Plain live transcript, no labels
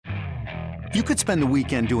You could spend the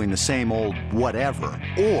weekend doing the same old whatever,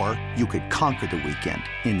 or you could conquer the weekend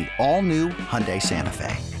in the all-new Hyundai Santa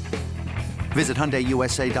Fe. Visit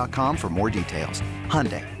HyundaiUSA.com for more details.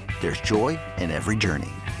 Hyundai, there's joy in every journey.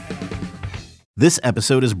 This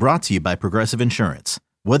episode is brought to you by Progressive Insurance.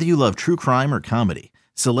 Whether you love true crime or comedy,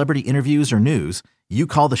 celebrity interviews or news, you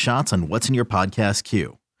call the shots on what's in your podcast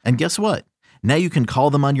queue. And guess what? Now you can call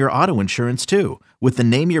them on your auto insurance too with the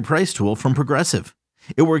Name Your Price tool from Progressive.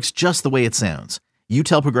 It works just the way it sounds. You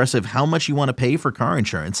tell Progressive how much you want to pay for car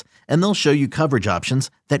insurance, and they'll show you coverage options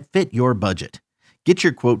that fit your budget. Get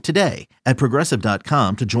your quote today at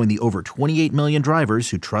Progressive.com to join the over 28 million drivers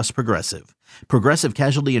who trust Progressive. Progressive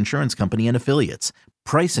Casualty Insurance Company and Affiliates.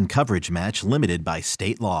 Price and coverage match limited by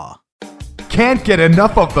state law. Can't get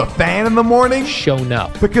enough of the Fan in the morning? Shown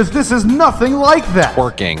up. Because this is nothing like that.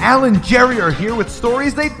 Working. Al and Jerry are here with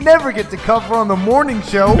stories they'd never get to cover on the morning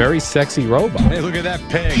show. Very sexy robot. Hey, look at that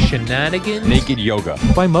pig. Shenanigans. Naked yoga.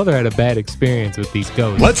 My mother had a bad experience with these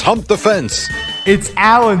ghosts. Let's hump the fence. It's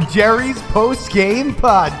Al and Jerry's post-game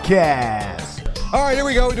podcast. All right, here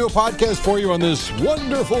we go. We do a podcast for you on this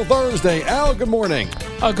wonderful Thursday. Al, good morning.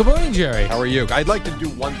 Good morning, Jerry. How are you? I'd like to do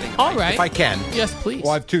one thing. All right. If I can. Yes, please.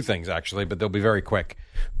 Well, I have two things, actually, but they'll be very quick.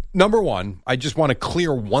 Number one, I just want to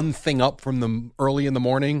clear one thing up from the early in the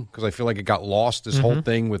morning because I feel like it got lost, this whole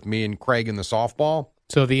thing with me and Craig in the softball.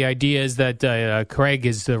 So the idea is that Craig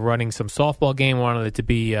is running some softball game, wanted it to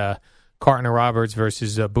be Carton Roberts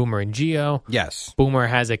versus Boomer and Gio. Yes. Boomer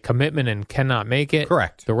has a commitment and cannot make it.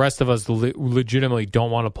 Correct. The rest of us legitimately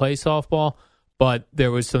don't want to play softball, but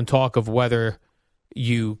there was some talk of whether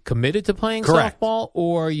you committed to playing Correct. softball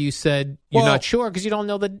or you said you're not sure because you don't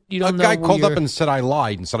know that you don't know. A guy called up and said I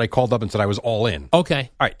lied and said I called up and said I was all in. Okay.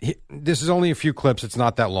 All right. This is only a few clips. It's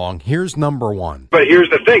not that long. Here's number one. But here's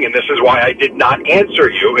the thing, and this is why I did not answer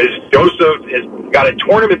you, is Joseph has got a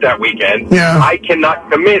tournament that weekend. Yeah. I cannot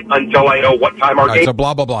commit until I know what time our All right, game. so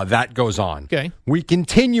blah, blah, blah. That goes on. Okay. We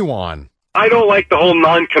continue on. I don't like the whole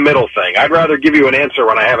non-committal thing. I'd rather give you an answer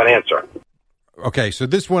when I have an answer. Okay, so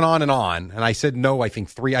this went on, and I said no, I think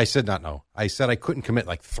three. I said not no. I said I couldn't commit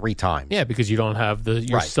like three times. Yeah, because you don't have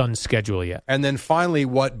your Right. son's schedule yet. And then finally,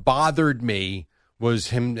 what bothered me was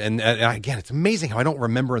him, and again, it's amazing how I don't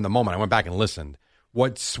remember in the moment. I went back and listened.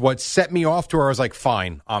 What set me off to where I was like,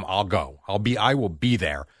 fine, I'll go. I will be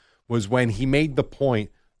there, was when he made the point,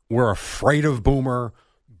 we're afraid of Boomer.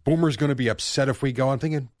 Boomer's going to be upset if we go. I'm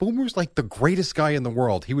thinking, Boomer's like the greatest guy in the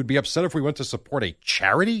world. He would be upset if we went to support a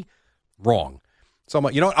charity? Wrong. So I'm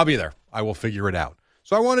like, you know what? I'll be there. I will figure it out.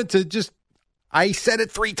 So I wanted to I said it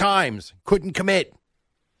 3 times. Couldn't commit.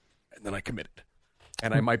 And then I committed.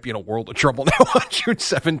 And I might be in a world of trouble now on June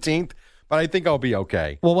 17th, but I think I'll be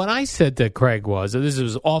okay. Well, what I said to Craig this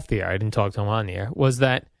was off the air, I didn't talk to him on the air, was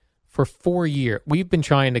that for 4 years, we've been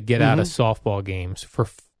trying to get out of softball games for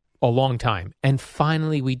a long time. And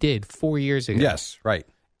finally we did 4 years ago. Yes, right.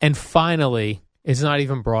 And finally, it's not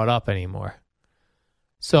even brought up anymore.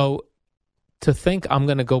 So to think I'm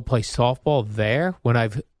going to go play softball there when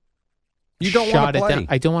I've You don't shot want to it play. down,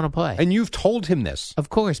 I don't want to play. And you've told him this. Of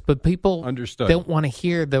course, but people Understood. don't want to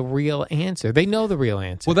hear the real answer. They know the real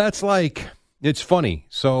answer. Well, that's like, it's funny.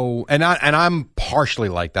 So, and I'm partially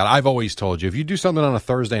like that. I've always told you, if you do something on a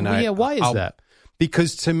Thursday night. Well, yeah, why is that?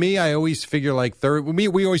 Because to me, I always figure like,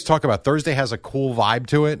 we always talk about Thursday has a cool vibe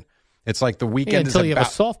to it. It's like the weekend until is you about,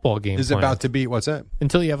 have a softball game is planned. about to be, what's that?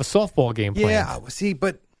 Until you have a softball game planned. Yeah, see,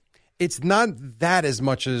 but it's not that as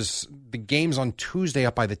much as the games on Tuesday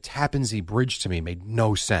up by the Tappan Zee Bridge to me made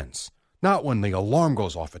no sense. Not when the alarm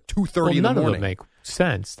goes off at 2:30 in the morning. None of them make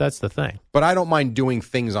sense. That's the thing. But I don't mind doing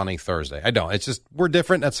things on a Thursday. I don't. It's just, we're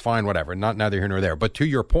different. That's fine, whatever. Neither here nor there. But to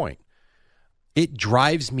your point, it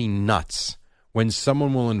drives me nuts when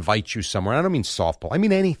someone will invite you somewhere. I don't mean softball. I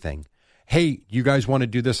mean anything. Hey, you guys want to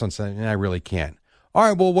do this on Sunday? I really can't. All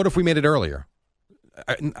right, well, what if we made it earlier?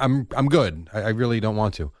 I'm good. I really don't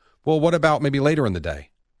want to. Well, what about maybe later in the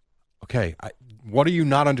day? Okay, what are you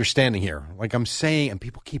not understanding here? Like I'm saying, and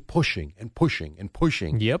people keep pushing and pushing and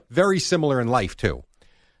pushing. Yep. Very similar in life, too.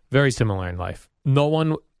 Very similar in life. No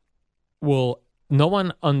one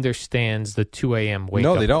understands the 2 a.m.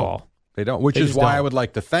 wake-up No, they don't. call. They don't, which They is just why I don't. would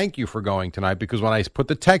like to thank you for going tonight, because when I put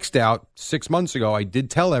the text out 6 months ago, I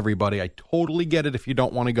did tell everybody I totally get it if you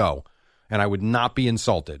don't want to go, and I would not be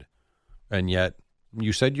insulted. And yet,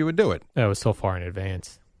 you said you would do it. That was so far in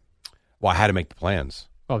advance. Well, I had to make the plans.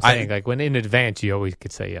 I'm saying, like, when in advance, you always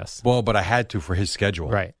could say yes. Well, but I had to for his schedule.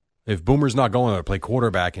 Right. If Boomer's not going to play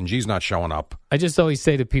quarterback and G's not showing up. I just always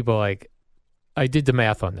say to people, like, I did the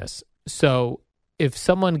math on this. So if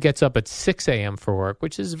someone gets up at 6 a.m. for work,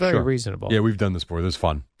 which is very Sure. reasonable, Yeah, we've done this before. This is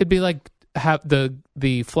fun. it'd be like have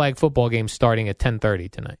the flag football game starting at 10:30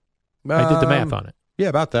 tonight. I did the math on it. Yeah,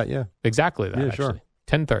 about that. Yeah, Exactly that. Yeah, actually. sure.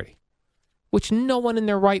 10:30, which no one in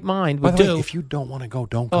their right mind by would the do. way, if you don't want to go,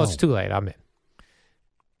 don't go. Oh, it's too late. I'm in.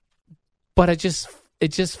 But it's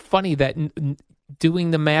just funny that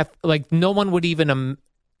doing the math, like no one would even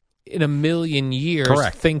in a million years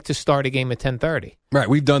Correct. think to start a game at 10:30. Right,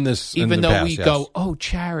 we've done this Even in the though past, we yes. go, oh,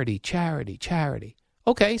 charity.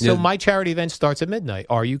 Okay, so Yeah. my charity event starts at midnight.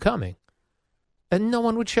 Are you coming? And no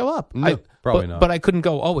one would show up. No, probably not. But I couldn't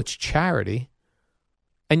go, oh, it's charity.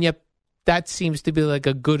 And yet that seems to be like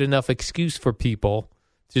a good enough excuse for people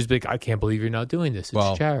to just be like, I can't believe you're not doing this.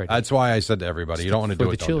 It's charity. That's why I said to everybody, you don't want to For do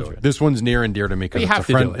the it, don't do children. it. This one's near and dear to me But because you it's a have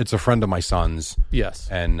to friend. do it. It's a friend of my son's, Yes.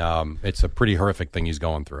 and it's a pretty horrific thing he's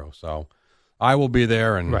going through. So I will be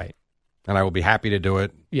there, and Right. and I will be happy to do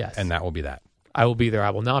it. Yes. And that will be that. I will be there. I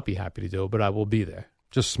will not be happy to do it, but I will be there.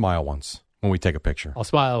 Just smile once when we take a picture. I'll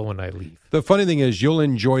smile when I leave. The funny thing is, you'll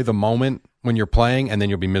enjoy the moment when you're playing, and then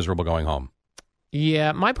you'll be miserable going home.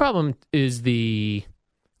 Yeah, my problem is the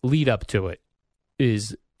lead up to it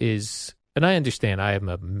is and I understand I am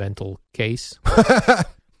a mental case,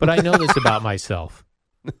 but I know this about myself.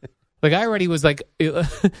 Like I already was like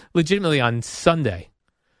legitimately on Sunday.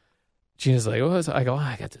 Gina's like, I go,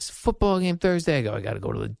 I got this football game Thursday. I go, I got to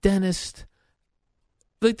go to the dentist.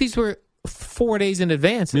 Like these were 4 days in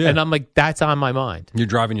advance, Yeah. and I'm like, that's on my mind. You're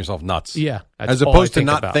driving yourself nuts. Yeah, that's As all I opposed to think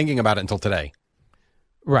not about. thinking about it until today,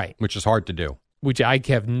 Right. which is hard to do. Which I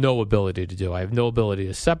have no ability to do. I have no ability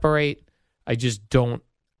to separate. I just don't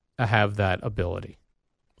have that ability.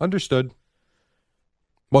 Understood.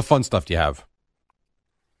 What fun stuff do you have?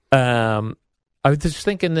 I was just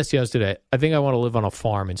thinking this yesterday. I think I want to live on a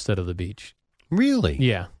farm instead of the beach. Really?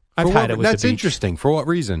 Yeah. For I've what- had it with That's the beach. interesting. For what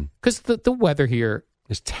reason? Because the weather here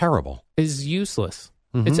It's terrible. is useless.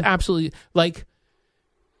 Mhm. It's absolutely like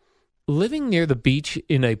living near the beach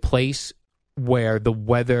in a place where the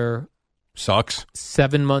weather Sucks.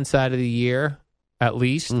 7 months out of the year, at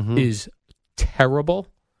least, Mhm. is terrible.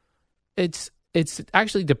 It's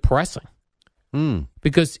actually depressing Mm.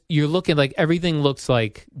 because you're looking like everything looks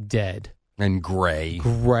like dead, And gray.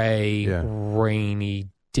 gray, Yeah. rainy,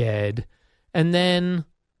 dead, and then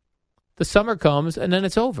the summer comes and then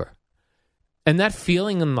it's over. And that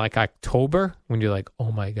feeling in like October when you're like,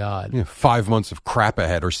 oh my God, Yeah, 5 months of crap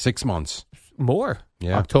ahead, or 6 months. more.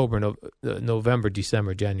 Yeah. October, November,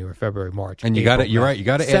 December, January, February, March. And you April, got it. You're May. right. You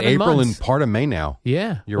got to add 7 April months. and part of May now.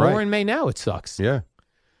 Yeah. You're or right. in May now, it sucks. Yeah.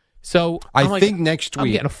 So I I'm like, think next I'm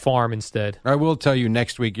week, getting a farm instead. I will tell you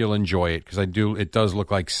next week you'll enjoy it because it does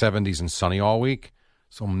look like 70s and sunny all week.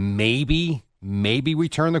 So maybe we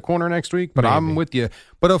turn the corner next week, but I'm Maybe. with you.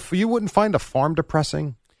 But if you wouldn't find a farm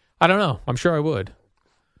depressing, I don't know. I'm sure I would.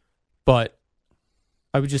 But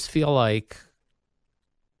I would just feel like,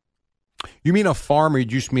 you mean a farm or you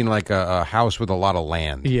just mean like a house with a lot of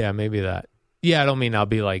land? yeah, maybe that. Yeah, I don't mean I'll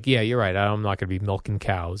be like, yeah, you're right. I'm not going to be milking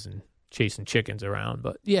cows and chasing chickens around.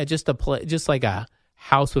 But yeah, just like a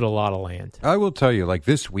house with a lot of land. I will tell you, like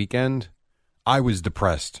this weekend, I was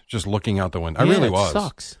depressed just looking out the window. I Yeah, really it was.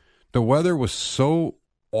 sucks. The weather was so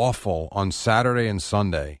awful on Saturday and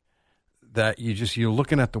Sunday that you're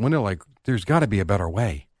looking at the window like there's got to be a better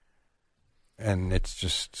way. And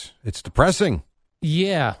it's depressing.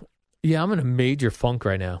 Yeah. Yeah, I'm in a major funk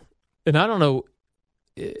right now. And I don't know.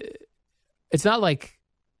 It's not like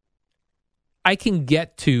I can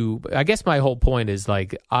get to, I guess my whole point is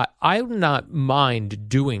like, I do not mind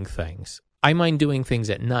doing things. I mind doing things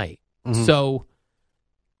at night. Mhm. So,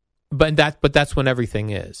 but that's when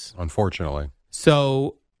everything is. Unfortunately.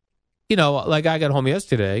 So, like I got home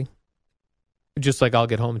yesterday, just like I'll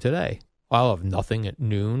get home today. I'll have nothing at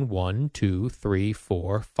noon, 1, 2, 3,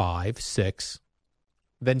 4, 5, 6,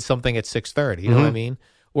 then something at 6:30. You know what I Mhm. mean?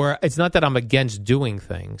 Where it's not that I'm against doing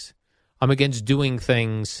things. I'm against doing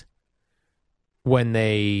things when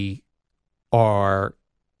they are.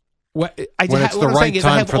 What When it's what the I'm saying right is I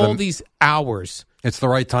time have for all them. these hours. It's the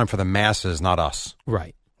right time for the masses, not us.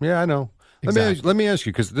 Right. Yeah, I know. Exactly. Let me ask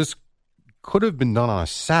you, because this could have been done on a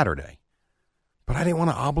Saturday, but I didn't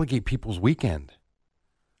want to obligate people's weekend.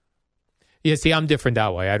 Yeah, see, I'm different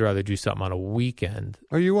that way. I'd rather do something on a weekend.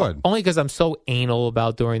 Or you would? Only because I'm so anal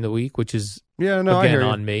about during the week, which is Yeah, no, I again hear you.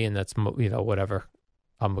 on me, and that's whatever.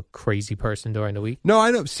 I'm a crazy person during the week. No,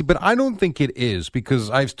 I don't see, but I don't think it is because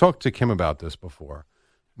I've talked to Kim about this before.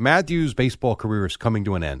 Matthew's baseball career is coming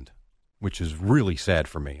to an end, which is really sad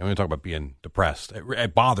for me. I'm going to talk about being depressed.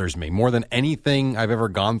 It bothers me more than anything I've ever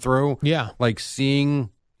gone through. Yeah. Like seeing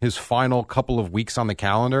his final couple of weeks on the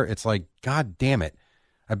calendar, it's like, God damn it.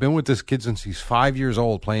 I've been with this kid since he's 5 years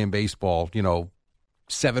old playing baseball,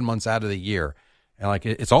 7 months out of the year. And like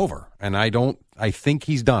it's over. And I think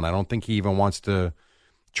he's done. I don't think he even wants to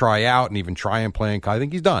try out and even try and play in college. I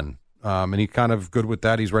think he's done. And he's kind of good with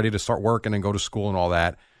that. He's ready to start working and go to school and all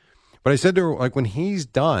that. But I said to her, like, when he's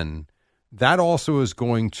done, that also is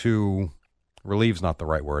going to, relieve's not the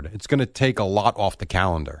right word. It's going to take a lot off the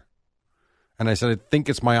calendar. And I said, I think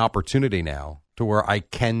it's my opportunity now to where I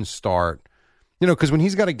can start, because when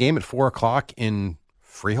he's got a game at 4 o'clock in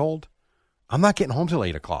Freehold, I'm not getting home till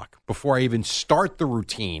 8 o'clock before I even start the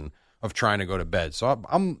routine of trying to go to bed. So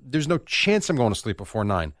there's no chance I'm going to sleep before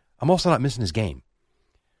 9. I'm also not missing his game.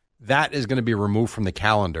 That is going to be removed from the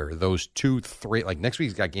calendar. Those 2, 3, like next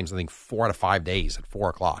week's got games, I think 4 out of 5 days at 4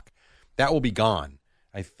 o'clock. That will be gone.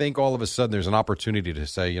 I think all of a sudden there's an opportunity to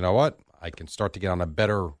say, you know what? I can start to get on a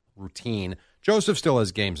better routine. Joseph still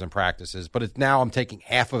has games and practices, but it's now I'm taking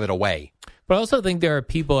half of it away. But I also think there are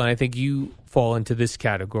people, and I think you fall into this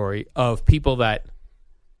category, of people that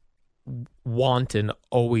want and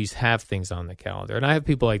always have things on the calendar. And I have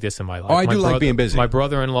people like this in my life. Oh, I do like being busy. My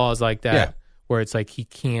brother-in-law is like that, Yeah. where it's like he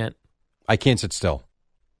can't. I can't sit still.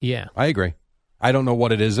 Yeah. I agree. I don't know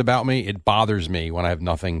what it is about me. It bothers me when I have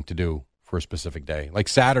nothing to do for a specific day. Like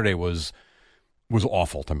Saturday was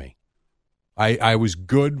awful to me. I was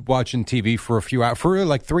good watching TV for a few hours. For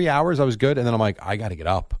like 3 hours, I was good. And then I'm like, I got to get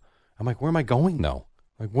up. I'm like, where am I going, though?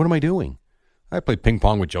 Like, what am I doing? I played ping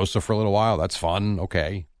pong with Joseph for a little while. That's fun.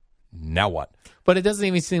 Okay. Now what? But it doesn't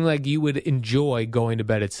even seem like you would enjoy going to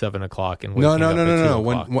bed at 7 o'clock and No. waking up at 2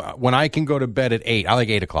 o'clock. When I can go to bed at 8, I like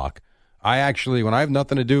 8 o'clock. I actually, when I have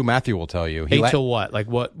nothing to do, Matthew will tell you. 8 till what? Like,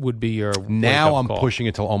 what would be your Now wake-up I'm call? pushing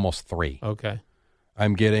it till almost 3. Okay.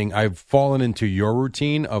 I've fallen into your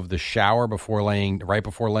routine of the shower right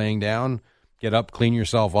before laying down, get up, clean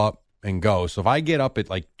yourself up, and go. So if I get up at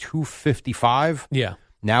like 2:55, Yeah.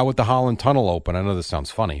 now with the Holland Tunnel open, I know this sounds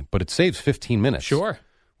funny, but it saves 15 minutes. Sure.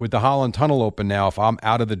 With the Holland Tunnel open now, if I'm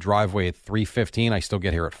out of the driveway at 3:15, I still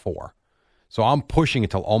get here at 4. So I'm pushing it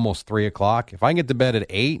till almost 3 o'clock. If I can get to bed at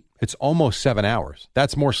 8, it's almost 7 hours.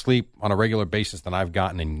 That's more sleep on a regular basis than I've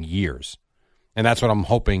gotten in years. And that's what I'm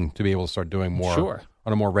hoping to be able to start doing more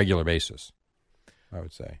on a more regular basis, I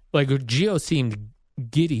would say. Like, Gio seemed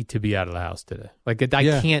giddy to be out of the house today. Like,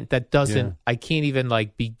 I can't even,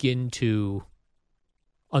 like, begin to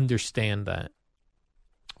understand that.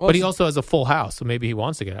 Well, but he also has a full house, so maybe he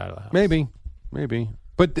wants to get out of the house. Maybe.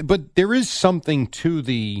 But there is something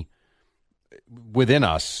to within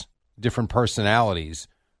us, different personalities,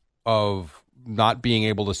 of not being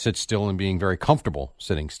able to sit still and being very comfortable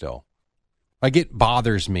sitting still. Like, it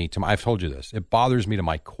bothers me I've told you this. It bothers me to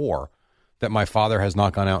my core that my father has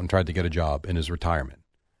not gone out and tried to get a job in his retirement.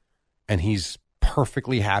 And he's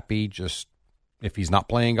perfectly happy just, if he's not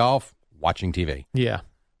playing golf, watching TV. Yeah.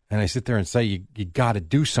 And I sit there and say, you got to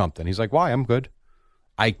do something. He's like, why? I'm good.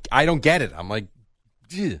 I don't get it. I'm like,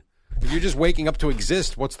 "Ugh. If you're just waking up to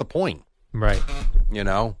exist, what's the point? Right.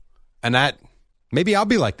 And that, maybe I'll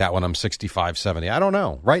be like that when I'm 65, 70. I don't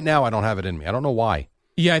know. Right now, I don't have it in me. I don't know why.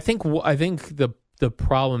 Yeah, I think the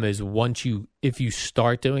problem is if you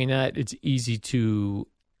start doing that, it's easy to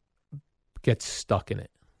get stuck in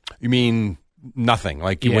it. You mean nothing?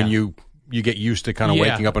 Like when you get used to kind of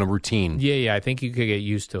waking up in a routine. Yeah, I think you could get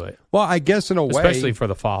used to it. Well, I guess in a way. Especially for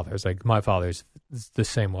the fathers. Like, my father's the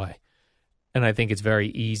same way. And I think it's very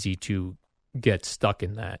easy to get stuck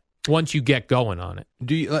in that once you get going on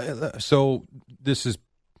it. So this is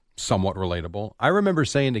somewhat relatable. I remember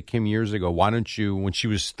saying to Kim years ago, why don't you, when she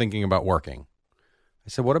was thinking about working, I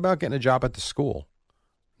said, what about getting a job at the school?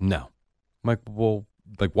 No. I'm like, well,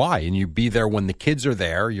 like, why? And you be there when the kids are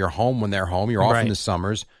there. You're home when they're home. You're off in the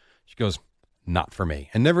summers. She goes, not for me.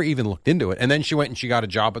 And never even looked into it. And then she went and she got a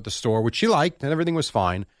job at the store, which she liked, and everything was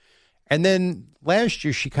fine. And then last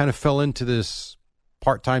year, she kind of fell into this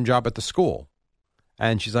part-time job at the school.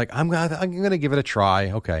 And she's like, I'm gonna give it a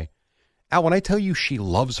try. Okay. Al, when I tell you she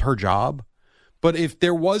loves her job, but if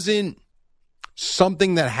there wasn't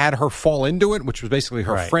something that had her fall into it, which was basically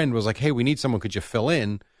her friend was like, hey, we need someone, could you fill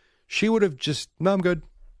in? She would have just, no, I'm good.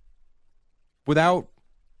 Without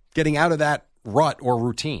getting out of that rut or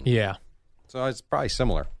routine. Yeah. So it's probably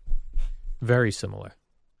similar. Very similar.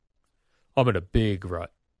 I'm in a big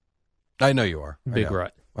rut. I know you are. Big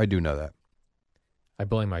rut. I do know that. I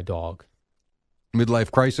blame my dog.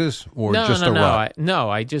 Midlife crisis or just a rut?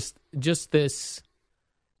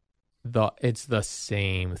 It's the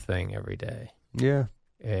same thing every day. Yeah.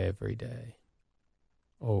 Every day.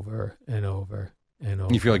 Over and over and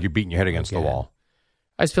over. You feel like you're beating your head against the wall.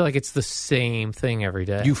 I just feel like it's the same thing every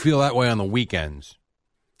day. You feel that way on the weekends?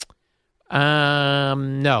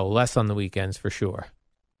 No, less on the weekends for sure.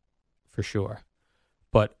 For sure.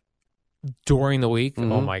 But during the week,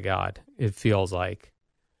 oh my God, It feels like,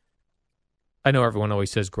 I know everyone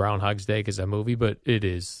always says Groundhog's Day because that movie, but it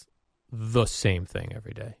is the same thing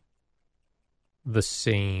every day. The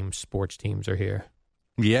same sports teams are here.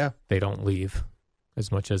 Yeah. They don't leave.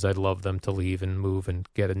 As much as I'd love them to leave and move and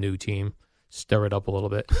get a new team, stir it up a little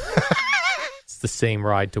bit. It's the same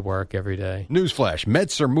ride to work every day. Newsflash,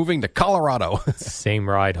 Mets are moving to Colorado. Same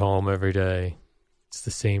ride home every day. It's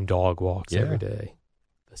the same dog walks Yeah. every day.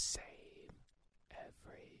 The same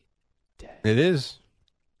every day. It is.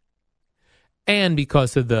 And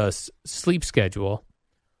because of the sleep schedule,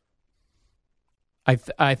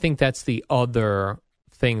 I think that's the other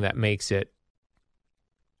thing that makes it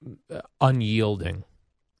unyielding,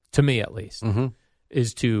 to me at least,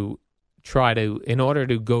 is to try to, in order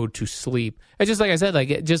to go to sleep. It's just like I said,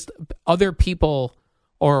 like just other people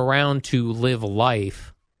are around to live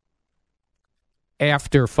life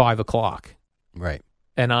after 5 o'clock. Right.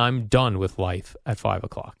 And I'm done with life at 5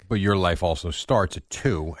 o'clock. But your life also starts at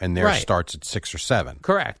 2, and theirs Right. starts at 6 or 7.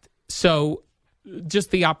 Correct. So just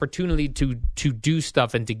the opportunity to do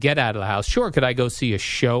stuff and to get out of the house. Sure, could I go see a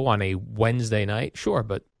show on a Wednesday night? Sure,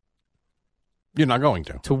 but You're not going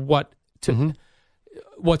to. to what?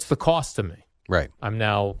 What's the cost to me? Right. I'm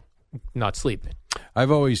now not sleeping. I've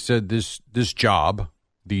always said this job,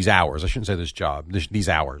 these hours, I shouldn't say this job, these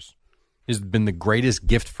hours, has been the greatest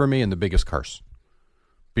gift for me and the biggest curse.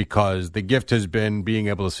 Because the gift has been being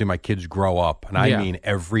able to see my kids grow up, and I mean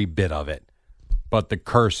every bit of it. But the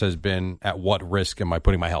curse has been, at what risk am I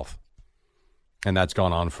putting my health? And that's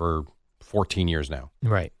gone on for 14 years now.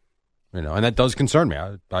 Right. You know, and that does concern me.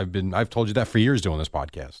 I've told you that for years doing this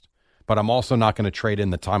podcast. But I'm also not going to trade in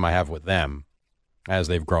the time I have with them as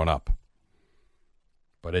they've grown up.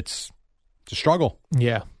 But it's a struggle.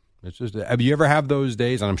 Yeah. It's just, have you ever have those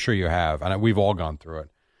days? And I'm sure you have, and we've all gone through it,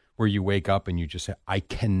 where you wake up and you just say, I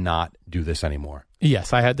cannot do this anymore.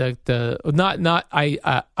 Yes, I had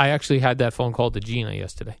I actually had that phone call to Gina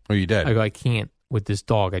yesterday. Oh, you did? I go, I can't with this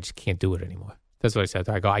dog. I just can't do it anymore. That's what I said.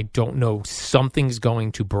 I go, I don't know. Something's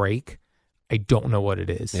going to break. I don't know what it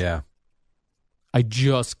is. Yeah. I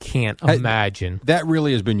just can't imagine. That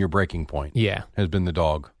really has been your breaking point. Yeah. Has been the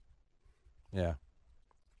dog. Yeah.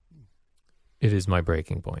 It is my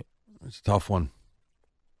breaking point. It's a tough one.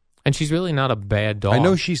 And she's really not a bad dog. I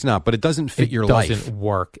know she's not, but it doesn't fit your life. It doesn't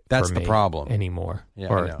work. That's for the me problem anymore. Yeah,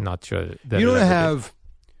 or I know. not sure. That You it don't ever have.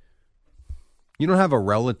 You don't have a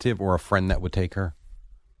relative or a friend that would take her,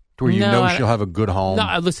 to where you No, know I- she'll have a good home. did.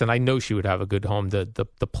 No, listen. I know she would have a good home. The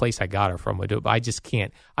place I got her from would do it. But I just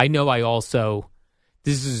can't. I know. I also.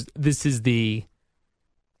 This is the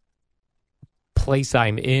place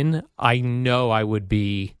I'm in. I know I would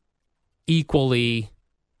be equally.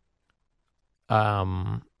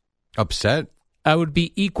 Upset. I would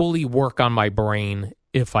be equally work on my brain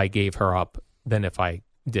if I gave her up than if I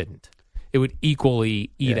didn't. It would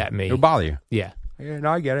equally eat at me. It'll bother you. Yeah. Yeah,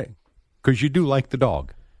 no, I get it. Because you do like the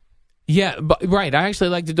dog. Yeah, but right. I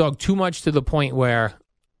actually like the dog too much to the point where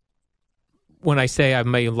when I say I've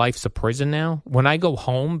made life's a prison now, when I go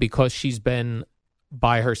home, because she's been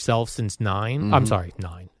by herself since 9, I'm sorry,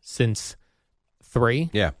 9, since 3,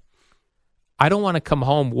 Yeah. I don't want to come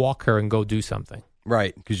home, walk her, and go do something.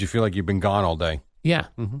 Right. Because you feel like you've been gone all day. Yeah.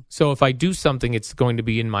 So if I do something, it's going to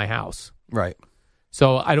be in my house. Right.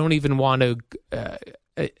 So I don't even want to,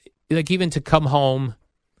 like, even to come home,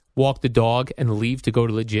 walk the dog, and leave to go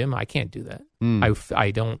to the gym. I can't do that.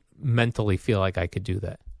 I don't mentally feel like I could do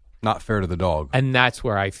that. Not fair to the dog. And that's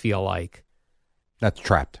where I feel like That's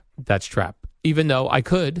trapped. that's trapped. Even though I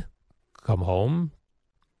could come home,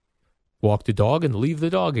 walk the dog, and leave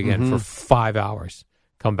the dog again for 5 hours.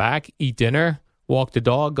 Come back, eat dinner, walk the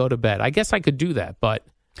dog, go to bed. I guess I could do that, but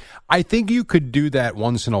I think you could do that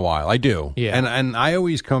once in a while. I do. Yeah. And I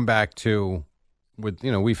always come back to,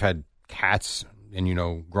 we've had cats,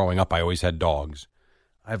 and, growing up, I always had dogs.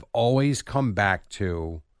 I've always come back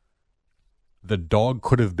to the dog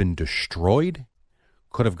could have been destroyed,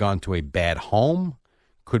 could have gone to a bad home,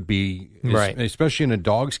 could be, Right. especially in a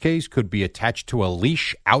dog's case, could be attached to a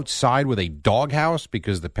leash outside with a doghouse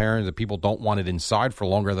because the people don't want it inside for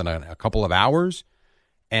longer than a couple of hours.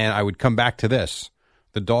 And I would come back to this.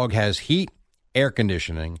 The dog has heat, air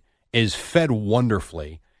conditioning, is fed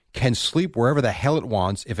wonderfully, can sleep wherever the hell it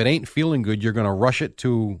wants. If it ain't feeling good, you're going to rush it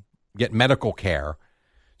to get medical care.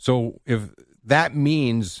 So if that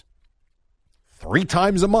means 3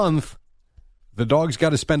 times a month, the dog's got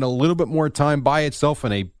to spend a little bit more time by itself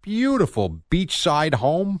in a beautiful beachside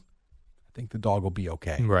home, I think the dog will be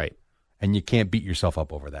okay. right. And you can't beat yourself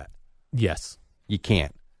up over that. Yes. You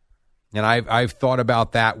can't. And I've thought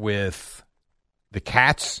about that with the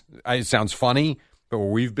cats. It sounds funny, but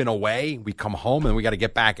when we've been away, we come home and we got to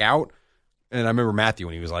get back out. And I remember Matthew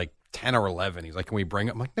when he was like 10 or 11. He's like, can we bring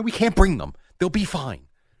them? I'm like, no, we can't bring them. They'll be fine.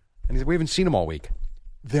 And he said, we haven't seen them all week.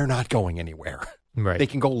 They're not going anywhere. Right. They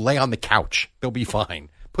can go lay on the couch. They'll be fine.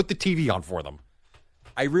 Put the TV on for them.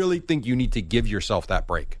 I really think you need to give yourself that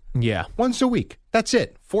break. Yeah. Once a week. That's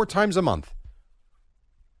it. 4 times a month.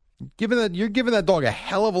 You're giving that dog a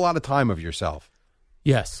hell of a lot of time of yourself.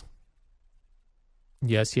 Yes.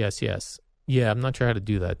 Yes. Yeah, I'm not sure how to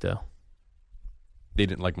do that, though. They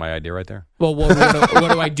didn't like my idea right there? Well, what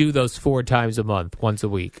do I do those 4 times a month, once a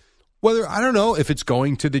week? Whether, I don't know, if it's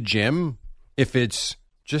going to the gym, if it's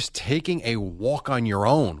just taking a walk on your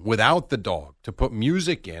own without the dog to put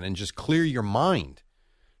music in and just clear your mind.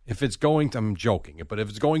 If it's going to, I'm joking, but if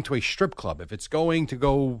it's going to a strip club, if it's going to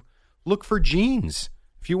go look for jeans,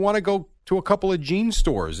 if you want to go to a couple of jean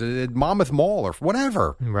stores at Monmouth Mall or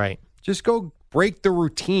whatever, Right. just go break the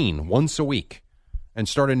routine once a week and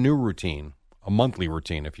start a new routine, a monthly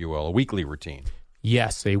routine, if you will, a weekly routine.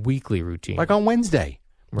 Yes, a weekly routine. Like on Wednesday.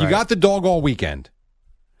 Right. You got the dog all weekend.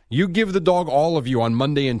 You give the dog all of you on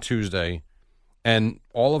Monday and Tuesday and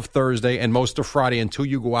all of Thursday and most of Friday until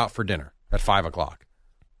you go out for dinner at 5 o'clock.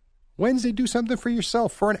 Wednesday, do something for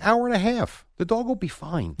yourself for an hour and a half. The dog will be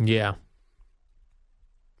fine. Yeah.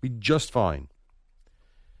 Be just fine.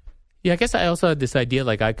 Yeah, I guess I also had this idea,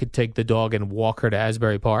 like I could take the dog and walk her to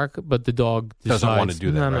Asbury Park, but the dog Doesn't want to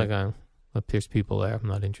do that, No, I'm right? not going. There's people there. I'm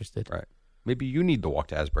not interested. Right. Maybe you need to walk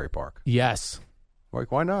to Asbury Park. Yes.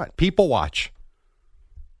 Like, why not? People watch.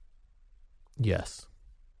 Yes.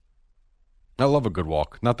 I love a good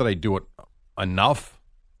walk. Not that I do it enough,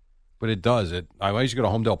 but it does. I used to go to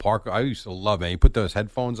Homedale Park. I used to love it. You put those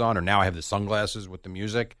headphones on, or now I have the sunglasses with the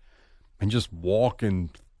music, and just walk and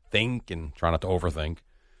think and try not to overthink,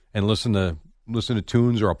 and listen to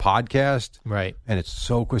tunes or a podcast. Right. And it's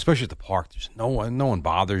so cool, especially at the park. There's no one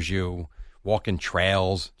bothers you. Walking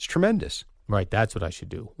trails. It's tremendous. Right. That's what I should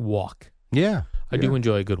do. Walk. Yeah. I do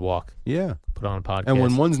enjoy a good walk. Yeah. Put on a podcast. And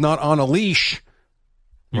when one's not on a leash,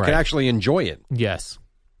 you Right. can actually enjoy it. Yes.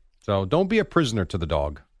 So don't be a prisoner to the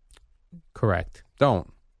dog. Correct.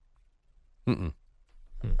 Don't. Mm-mm.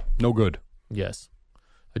 No good. Yes.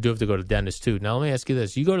 I do have to go to the dentist, too. Now, let me ask you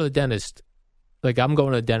this. You go to the dentist, like I'm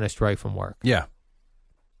going to the dentist right from work. Yeah.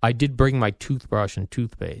 I did bring my toothbrush and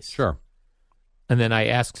toothpaste. Sure. And then I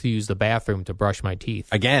asked to use the bathroom to brush my teeth.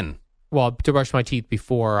 Again. Well, to brush my teeth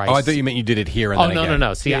before I... Oh, I thought you meant you did it here and Oh, then no, again.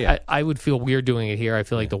 no. See, Yeah. I would feel weird doing it here. I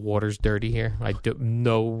feel like the water's dirty here. I do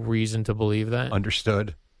no reason to believe that.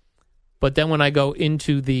 Understood. But then when I go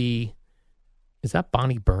into the... Is that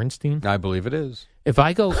Bonnie Bernstein? I believe it is. If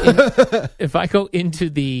I go into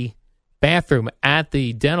the bathroom at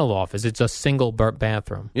the dental office, it's a single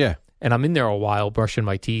bathroom. Yeah. And I'm in there a while brushing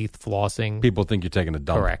my teeth, flossing. People think you're taking a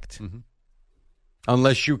dump. Correct. Mm-hmm.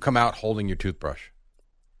 Unless you come out holding your toothbrush.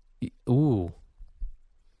 Ooh.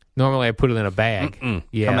 Normally I put it in a bag.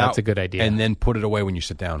 Yeah, Come that's out a good idea. And then put it away when you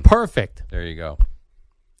sit down. Perfect. There you go.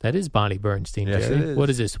 That is Bonnie Bernstein, Yes, Jerry. it is. What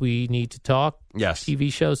is this? We Need to Talk? Yes.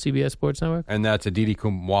 TV show, CBS Sports Network? And that's Aditi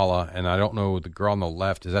Kumwala. And I don't know the girl on the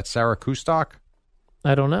left. Is that Sarah Kustok?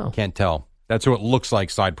 I don't know. Can't tell. That's who it looks like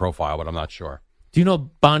side profile, but I'm not sure. Do you know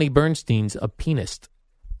Bonnie Bernstein's a pianist?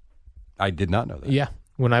 I did not know that. Yeah.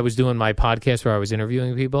 When I was doing my podcast where I was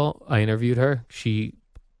interviewing people, I interviewed her. She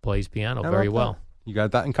plays piano How very about well. that? You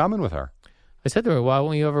got that in common with her. I said to her, why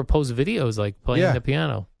won't you ever post videos like playing Yeah. the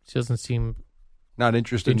piano? She doesn't seem Not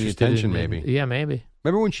interested in the attention, maybe. Yeah, maybe.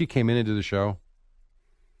 Remember when she came in into the show?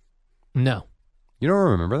 No. You don't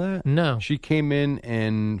remember that? No. She came in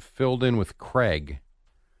and filled in with Craig.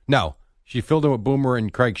 No, she filled in with Boomer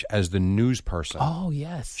and Craig as the news person. Oh,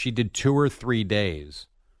 yes. She did 2 or 3 days,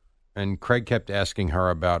 and Craig kept asking her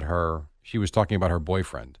about her. She was talking about her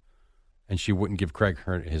boyfriend, and she wouldn't give Craig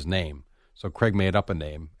his name. So Craig made up a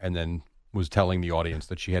name and then was telling the audience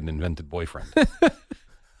that she had an invented boyfriend.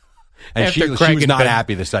 And After she Craig was not invented-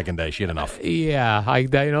 happy the second day. She had enough. Yeah, I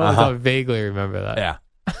vaguely remember that. Yeah,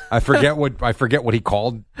 I forget what he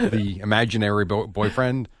called the imaginary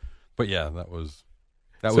boyfriend, but yeah, that was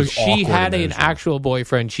So she awkward had in an the show. actual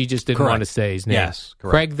boyfriend. She just didn't Correct. want to say his name. Yes,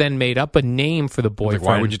 correct. Craig then made up a name for the I was boyfriend. like,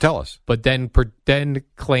 why would you tell us? But then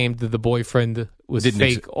claimed that the boyfriend was Didn't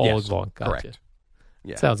fake exist. all Yes, along. Gotcha. correct.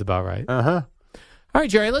 Yeah. Sounds about right. Uh-huh. All right,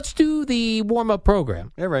 Jerry, let's do the warm-up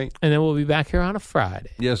program, Yeah, right. and then we'll be back here on a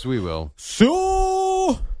Friday. Yes, we will.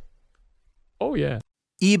 So, oh, yeah.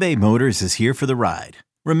 eBay Motors is here for the ride.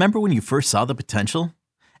 Remember when you first saw the potential?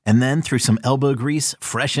 And then through some elbow grease,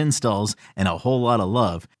 fresh installs, and a whole lot of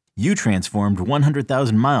love, you transformed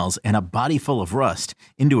 100,000 miles and a body full of rust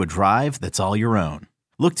into a drive that's all your own.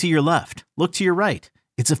 Look to your left. Look to your right.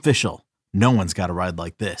 It's official. No one's got a ride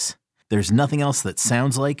like this. There's nothing else that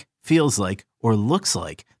sounds like, feels like, or looks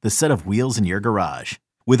like the set of wheels in your garage.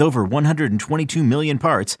 With over 122 million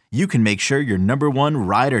parts, you can make sure your number one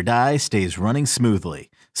ride or die stays running smoothly,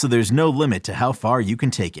 so there's no limit to how far you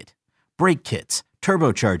can take it. Brake kits,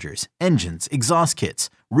 turbochargers, engines, exhaust kits,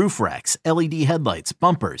 roof racks, LED headlights,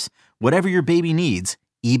 bumpers, whatever your baby needs,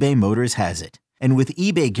 eBay Motors has it. And with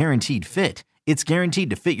eBay Guaranteed Fit, it's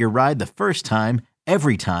guaranteed to fit your ride the first time,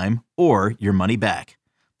 every time, or your money back.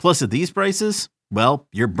 Plus, at these prices, well,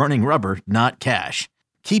 you're burning rubber, not cash.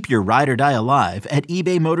 Keep your ride or die alive at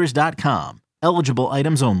ebaymotors.com. Eligible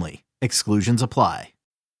items only. Exclusions apply.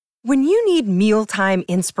 When you need mealtime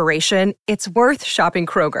inspiration, it's worth shopping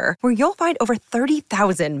Kroger, where you'll find over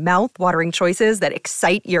 30,000 mouth-watering choices that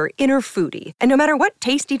excite your inner foodie. And no matter what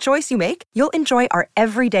tasty choice you make, you'll enjoy our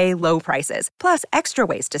everyday low prices, plus extra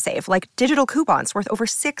ways to save, like digital coupons worth over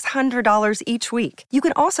 $600 each week. You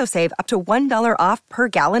can also save up to $1 off per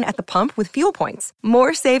gallon at the pump with fuel points.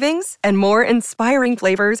 More savings and more inspiring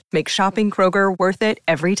flavors make shopping Kroger worth it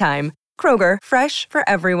every time. Kroger, fresh for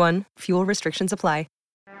everyone. Fuel restrictions apply.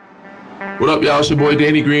 What up, y'all? It's your boy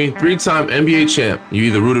Danny Green, 3-time NBA champ. You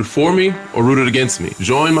either rooted for me or rooted against me.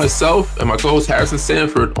 Join myself and my co-host Harrison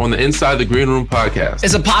Sanford on the Inside the Green Room podcast.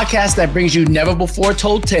 It's a podcast that brings you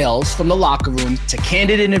never-before-told tales from the locker room to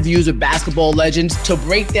candid interviews with basketball legends to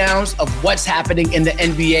breakdowns of what's happening in the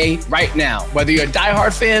NBA right now. Whether you're a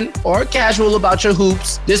diehard fan or casual about your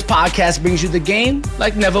hoops, this podcast brings you the game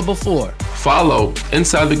like never before. Follow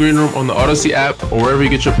Inside the Green Room on the Odyssey app or wherever you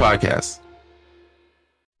get your podcasts.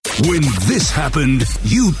 When this happened,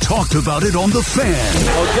 you talked about it on The Fan.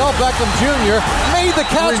 Odell Beckham Jr. made the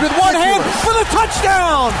catch with one hand for the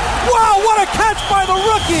touchdown. Wow, what a catch by the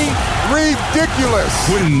rookie. Ridiculous.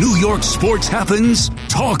 When New York sports happens,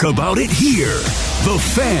 talk about it here. The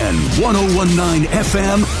Fan, 101.9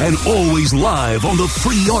 FM, and always live on the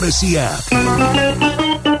free Odyssey app.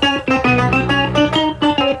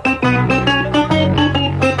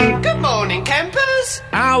 Good morning, campers.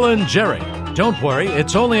 Alan Jerry. Don't worry,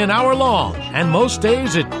 it's only an hour long, and most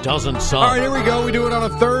days it doesn't suck. All right, here we go. We do it on a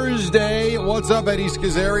Thursday. What's up, Eddie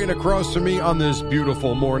Schizzeri? And across from me on this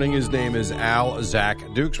beautiful morning, his name is Al Zach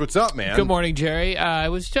Dukes. What's up, man? Good morning, Jerry. I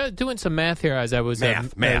was just doing some math here as I was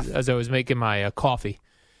As I was making my coffee,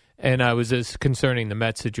 and I was just concerning the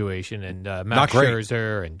Mets situation and Max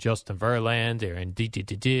Scherzer and Justin Verlander and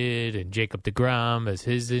did and Jacob deGrom as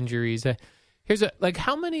his injuries. Here's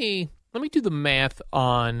how many? Let me do the math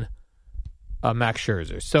on Max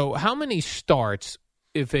Scherzer. So how many starts,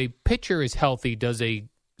 if a pitcher is healthy, does a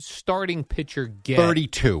starting pitcher get?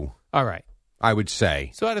 32. All right. I would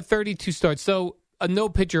say. So out of 32 starts, so no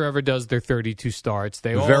pitcher ever does their 32 starts.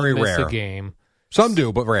 They all Very miss rare. a game. Some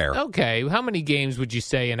do, but rare. Okay. How many games would you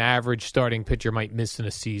say an average starting pitcher might miss in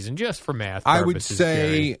a season, just for math I purposes, would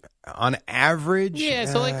say Jerry? On average. Yeah,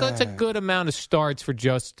 so that's a good amount of starts for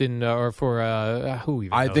Justin or for who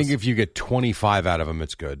even knows? I think if you get 25 out of them,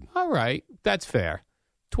 it's good. All right. That's fair.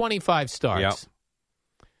 25 starts. Yep.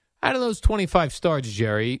 Out of those 25 starts,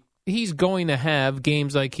 Jerry, he's going to have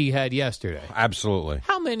games like he had yesterday. Absolutely.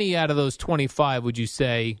 How many out of those 25 would you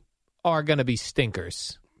say are going to be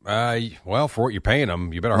stinkers? Well, for what you're paying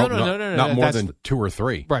them, you better hope not more than 2 or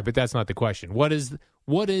 3. Right, but that's not the question. What is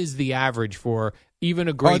the average for even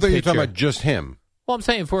a great pitcher? I thought you were talking about just him. Well, I'm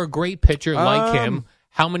saying for a great pitcher like him,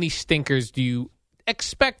 how many stinkers do you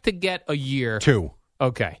expect to get a year? 2.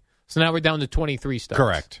 Okay. So now we're down to 23 starts.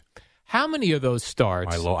 Correct. How many of those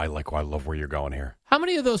starts? I love where you're going here. How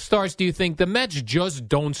many of those starts do you think the Mets just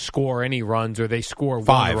don't score any runs or they score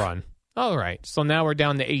 5. 1 run? All right. So now we're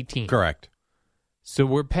down to 18. Correct. So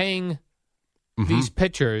we're paying these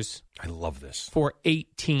pitchers. I love this. For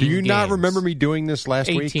 18 Do you not games. remember me doing this last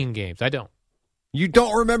 18 week? 18 games. I don't. You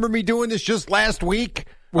don't remember me doing this just last week?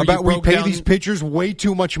 Where about we pay down these pitchers way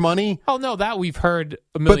too much money? Oh, no, that we've heard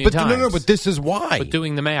a million times. No, but this is why. But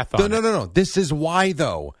doing the math on it. No. This is why,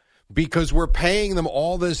 though. Because we're paying them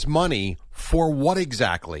all this money for what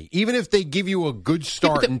exactly? Even if they give you a good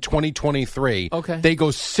start in 2023, okay, they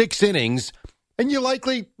go 6 innings, and you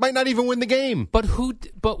likely might not even win the game. But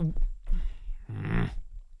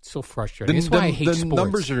so frustrating. That's why I hate sports. The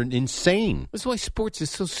numbers are insane. That's why sports is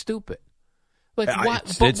so stupid. Like,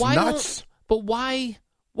 it's nuts. But why?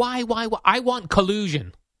 I want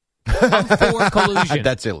collusion. I'm for collusion.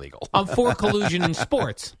 That's illegal. I'm for collusion in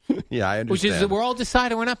sports. Yeah, I understand. Which is that we're all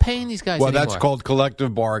deciding we're not paying these guys anymore. That's called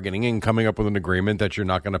collective bargaining and coming up with an agreement that you're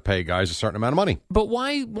not going to pay guys a certain amount of money. But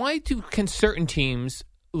why can certain teams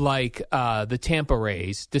like the Tampa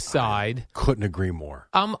Rays decide? I couldn't agree more.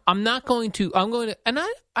 I'm going to, and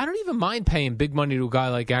I don't even mind paying big money to a guy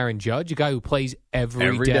like Aaron Judge, a guy who plays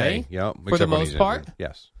every day. Yeah, for the most part.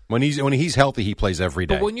 Yes. When he's healthy, he plays every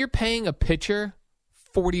day. But when you're paying a pitcher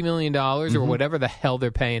 $40 million or whatever the hell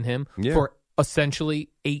they're paying him for essentially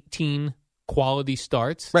 18 quality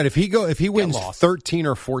starts. Right. If he wins 13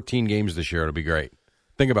 or 14 games this year, it'll be great.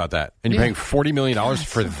 Think about that. And you're paying $40 million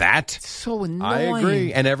for that? It's so annoying. I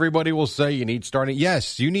agree. And everybody will say you need starting.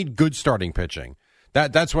 Yes, you need good starting pitching.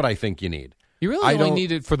 That's what I think you need. You really only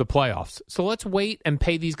need it for the playoffs. So let's wait and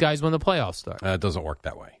pay these guys when the playoffs start. It doesn't work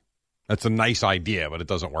that way. That's a nice idea, but it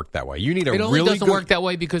doesn't work that way. You need a It only really doesn't work that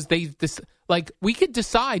way because we could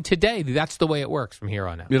decide today that's the way it works from here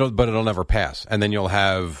on out. But it'll never pass. And then you'll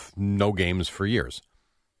have no games for years.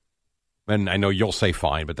 And I know you'll say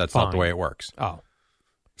fine, but that's not the way it works. Oh.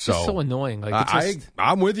 It's so annoying.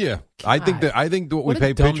 I'm with you. God, I think what we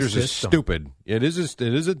pay pitchers is stupid. It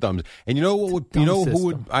is a dumb. And you know what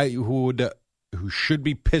who should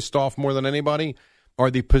be pissed off more than anybody are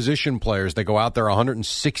the position players that go out there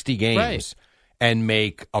 160 games and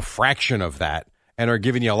make a fraction of that and are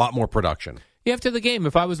giving you a lot more production. After the game,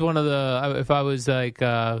 if I was like,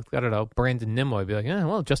 I don't know, Brandon Nimmo, I'd be like,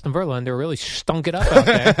 well, Justin Verlander really stunk it up out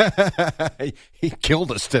there. He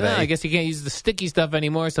killed us today. I guess he can't use the sticky stuff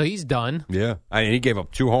anymore, so he's done. Yeah. He gave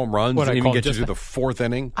up 2 home runs. Didn't even get you to the 4th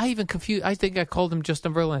inning. I even confused. I think I called him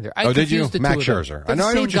Justin Verlander. Did you? Max Scherzer. I know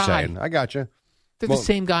what you're saying. I got you. They're the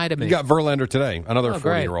same guy to me. You got Verlander today, another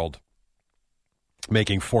 40-year-old,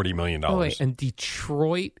 making $40 million. Oh, wait, and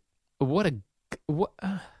Detroit, you know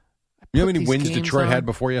how many wins Detroit had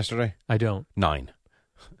before yesterday? I don't. 9.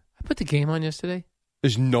 I put the game on yesterday.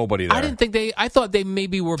 There's nobody there. I didn't think I thought they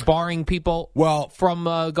maybe were barring people from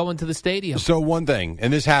going to the stadium. So one thing,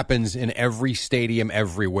 and this happens in every stadium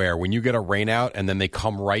everywhere, when you get a rain out and then they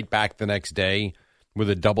come right back the next day with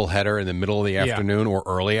a doubleheader in the middle of the afternoon or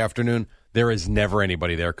early afternoon, there is never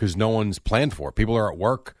anybody there because no one's planned for it. People are at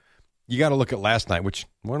work. You got to look at last night, which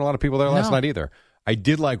weren't a lot of people there last night either. I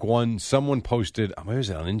did like one. Someone posted, maybe it was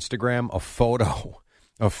on Instagram, a photo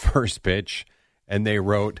of first pitch, and they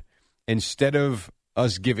wrote, instead of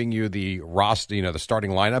us giving you the roster, the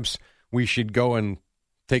starting lineups, we should go and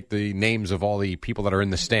take the names of all the people that are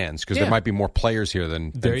in the stands because there might be more players here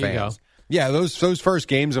than fans. You go. Yeah, those first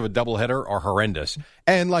games of a doubleheader are horrendous.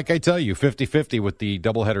 And like I tell you, 50-50 with the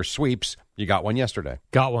doubleheader sweeps. You got one yesterday.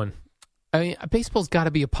 Got one. I mean, baseball's got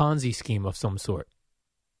to be a Ponzi scheme of some sort.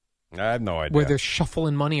 I have no idea. Where they're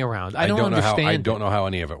shuffling money around. I don't understand. I don't know how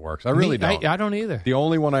any of it works. I really don't. I don't either. The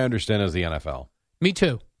only one I understand is the NFL. Me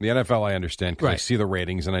too. The NFL I understand because I see the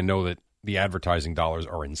ratings and I know that the advertising dollars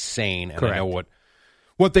are insane. And I know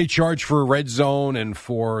what they charge for Red Zone and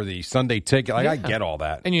for the Sunday ticket. I get all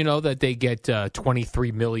that. And you know that they get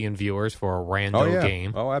 23 million viewers for a rando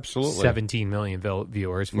game. Oh, absolutely. 17 million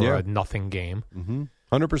viewers for a nothing game.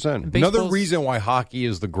 100%. Another reason why hockey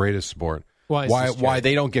is the greatest sport. Why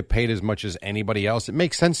they don't get paid as much as anybody else. It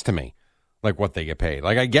makes sense to me, like what they get paid.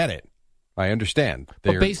 Like I get it. I understand.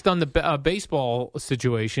 But based on the baseball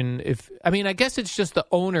situation, I guess it's just the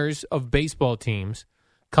owners of baseball teams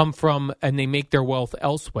come from and they make their wealth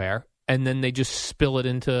elsewhere, and then they just spill it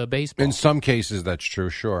into baseball. In some cases, that's true,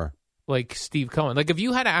 sure. Like Steve Cohen. Like if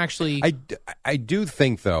you had to actually... I do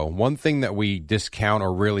think, though, one thing that we discount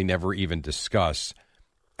or really never even discuss,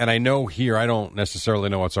 and I know here I don't necessarily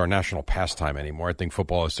know what's our national pastime anymore. I think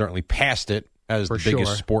football has certainly passed it as the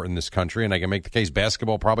biggest sport in this country, and I can make the case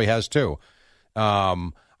basketball probably has too.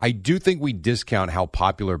 I do think we discount how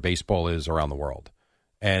popular baseball is around the world.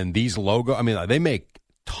 And these they make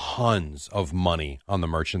tons of money on the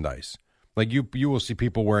merchandise. Like you will see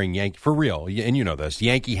people wearing for real, and you know this,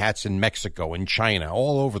 Yankee hats in Mexico and China,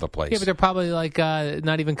 all over the place. Yeah, but they're probably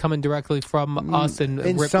not even coming directly from us and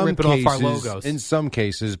ripping off our logos. In some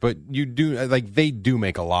cases, but they do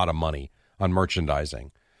make a lot of money on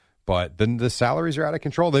merchandising. But then the salaries are out of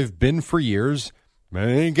control. They've been for years. Man,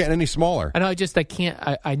 they ain't getting any smaller. I know.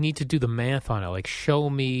 I need to do the math on it. Like, show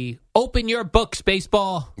me. Open your books,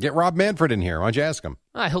 baseball. Get Rob Manfred in here. Why don't you ask him?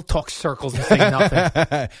 He'll talk circles and say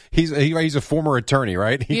nothing. He's a former attorney,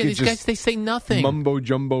 right? These guys, they say nothing. Mumbo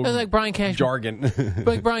jumbo. They're like Brian Cash. Jargon.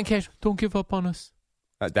 Like Brian Cash. Don't give up on us.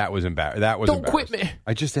 That was embarrassing. Don't quit me.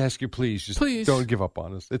 I just ask you, please. Please. Don't give up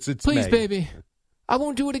on us. It's please, May. baby. I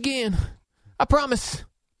won't do it again. I promise.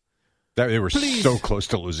 They were so close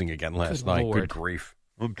to losing again last night. Lord. Good grief.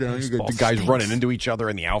 I'm telling you, the guys running into each other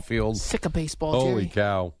in the outfield. Sick of baseball, Jerry. Holy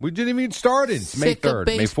cow. We didn't even start it. It's May 3rd.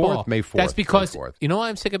 May 4th. May 4th. That's because, you know why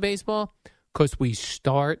I'm sick of baseball? Because we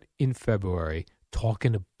start in February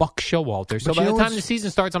talking to Buck Showalter. So by the time the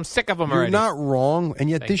season starts, I'm sick of them already. You're not wrong, and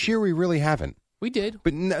yet this year we really haven't. We did.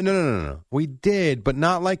 But no. We did, but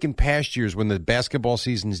not like in past years when the basketball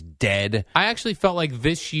season's dead. I actually felt like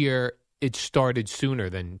this year it started sooner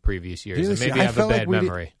than previous years. And See, maybe I have a bad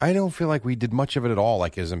memory. I don't feel like we did much of it at all,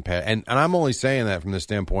 like as in past. And I'm only saying that from the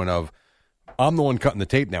standpoint of I'm the one cutting the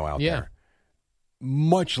tape now out there.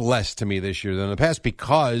 Much less to me this year than in the past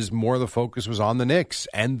because more of the focus was on the Knicks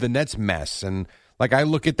and the Nets mess. And like I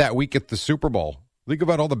look at that week at the Super Bowl. Think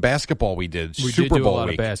about all the basketball we did. We Super did do Bowl a lot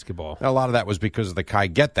week. of basketball. A lot of that was because of the Kai.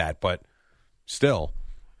 Get that, but still,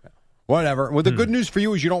 whatever. Well, the good news for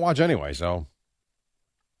you is you don't watch anyway. So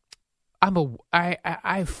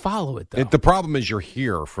I follow it though. the problem is you're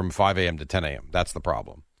here from 5 a.m. to 10 a.m. That's the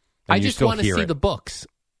problem. And I you just still want to hear see it. the books.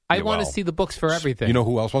 I Yeah, want to well, see the books for everything. You know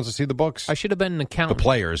who else wants to see the books? I should have been an accountant. The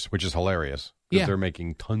players, which is hilarious. Because Yeah. they're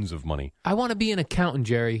making tons of money. I want to be an accountant,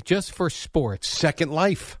 Jerry, just for sports. Second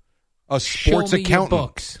life. A Show sports me your accountant.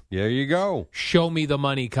 books. There you go. Show me the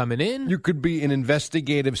money coming in. You could be an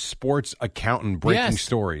investigative sports accountant breaking Yes.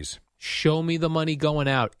 stories. Show me the money going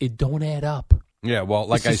out. It don't add up. Yeah, well,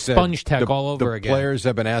 like This I is said, sponge tech the, all over the again. players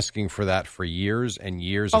have been asking for that for years and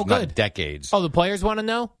years, Oh, if not good. decades. Oh, the players want to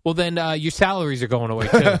know? Well, then your salaries are going away,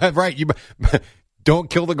 too. Right. You don't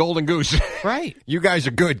kill the golden goose. Right. You guys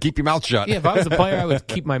are good. Keep your mouth shut. Yeah, if I was a player, I would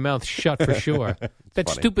keep my mouth shut for sure. That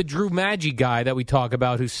funny. stupid Drew Maggi guy that we talk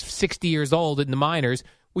about who's 60 years old in the minors,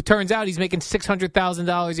 who turns out he's making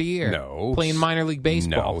 $600,000 a year. No. Playing minor league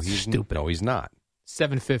baseball. No, he's stupid. No, he's not.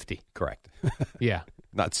 $750. Correct. Yeah.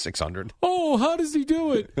 Not 600. Oh, how does he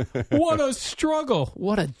do it? What a struggle.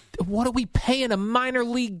 What are we paying a minor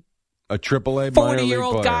league A AAA minor league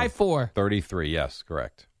 40-year-old player. guy for? 33, yes,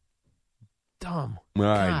 correct. Dumb. I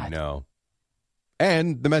God. know.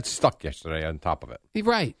 And the Mets stuck yesterday on top of it. You're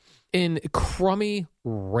right. In crummy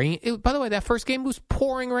rain. By the way, that first game was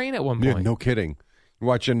pouring rain at one Yeah, point. no kidding. You're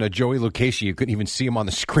watching Joey Lucchesi, you couldn't even see him on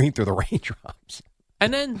the screen through the raindrops.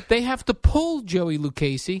 And then they have to pull Joey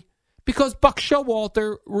Lucchesi because Buck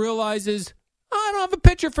Showalter realizes, I don't have a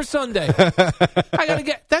pitcher for Sunday. I got to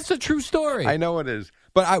get. That's a true story. I know it is.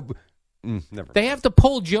 But never. They have to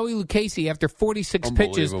pull Joey Lucchesi after 46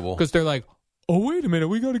 pitches Unbelievable. because they're like, oh, wait a minute.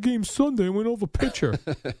 We got a game Sunday and we don't have a pitcher.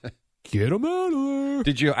 Get him out of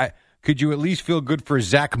there. Could you at least feel good for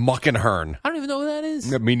Zach Muckenhern? I don't even know who that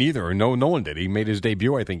is. Me neither. No one did. He made his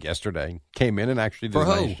debut, I think, yesterday. Came in and actually did For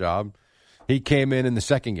a who? nice job. He came in the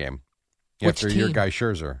second game Which after your team? guy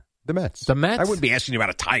Scherzer. The Mets. The Mets? I wouldn't be asking you about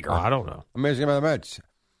a Tiger. Oh, I don't know. I'm asking about the Mets.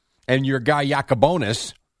 And your guy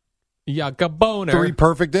Yacobonis, Yacoboner. 3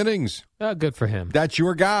 perfect innings. Oh, good for him. That's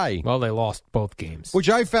your guy. Well, they lost both games. Which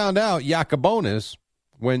I found out Yacobonis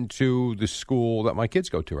went to the school that my kids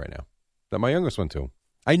go to right now, that my youngest went to.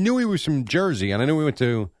 I knew he was from Jersey, and I knew he went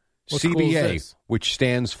to What school is CBA, this? which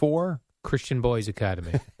stands for Christian Boys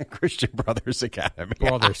Academy. Christian Brothers Academy.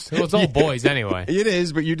 Brothers. Well, it's all boys anyway. It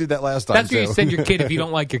is, but you did that last time. That's where you too. send your kid if you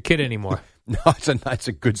don't like your kid anymore. No, it's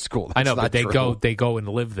a good school. That's I know, not but true. they go and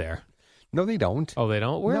live there. No, they don't. Oh, they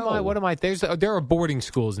don't? Where am I? No. What am I? There are boarding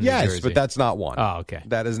schools in New Yes, Jersey. but that's not one. Oh, okay.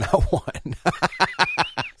 That is not one. I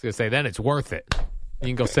was going to say, then it's worth it. You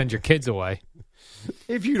can go send your kids away.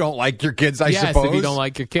 If you don't like your kids, I Yes, suppose. if you don't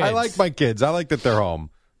like your kids. I like my kids. I like that they're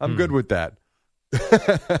home. I'm good with that.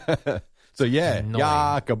 So, yeah, Annoying.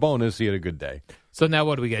 Yacobonis, he had a good day. So now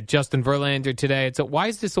what do we get? Justin Verlander today. Why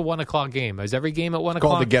is this a 1 o'clock game? Is every game at 1 It's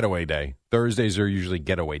called o'clock? the getaway day. Thursdays are usually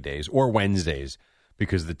getaway days, or Wednesdays,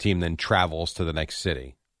 because the team then travels to the next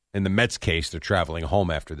city. In the Mets' case, they're traveling home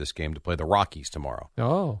after this game to play the Rockies tomorrow.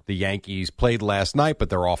 Oh. The Yankees played last night, but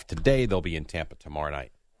they're off today. They'll be in Tampa tomorrow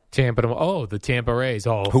night. The Tampa Rays.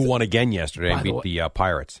 Oh, Who won again yesterday and By the beat way- the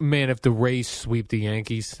Pirates. man, if the Rays sweep the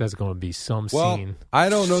Yankees, that's going to be some Well, scene. I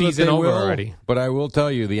don't know Season that they over will, already. but I will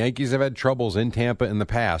tell you, the Yankees have had troubles in Tampa in the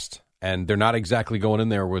past, and they're not exactly going in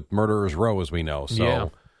there with murderers row, as we know.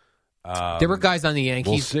 So, There were guys on the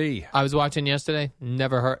Yankees. we'll see. I was watching yesterday.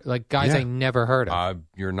 Never heard guys Yeah. I never heard of.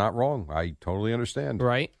 You're not wrong. I totally understand.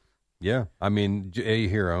 Right? Yeah. I mean,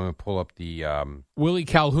 here, I'm going to pull up the... Willie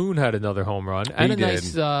Calhoun had another home run and a did.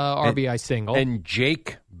 nice RBI single, And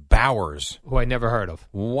Jake Bowers. who I never heard of.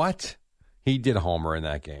 What? He did a homer in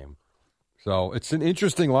that game. So it's an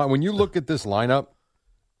interesting line. When you look at this lineup,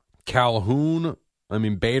 Calhoun,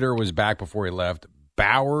 Bader was back before he left.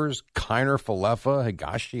 Bowers, Kiner, Falefa,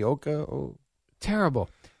 Higashioka. Oh, Terrible.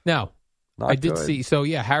 Now, not I did good. see. So,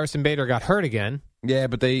 yeah, Harrison Bader got hurt again. Yeah,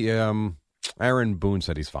 but they, Aaron Boone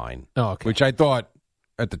said he's fine. Oh, okay. Which I thought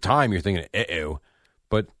at the time you're thinking, uh-oh.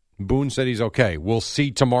 But Boone said he's okay. We'll see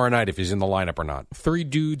tomorrow night if he's in the lineup or not. 3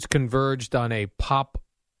 dudes converged on a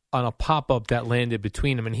pop-up that landed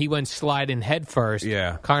between them, and he went sliding head first.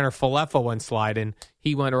 Yeah. Kiner Falefa went sliding.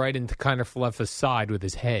 He went right into Kiner Falefa's side with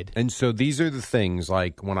his head. And so these are the things,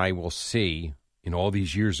 like, when I will see in all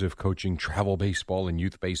these years of coaching travel baseball and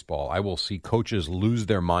youth baseball, I will see coaches lose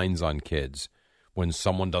their minds on kids when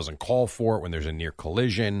someone doesn't call for it, when there's a near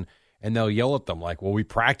collision, and they'll yell at them like, well, we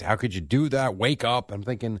practice. How could you do that? Wake up. I'm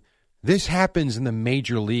thinking, this happens in the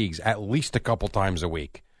major leagues at least a couple times a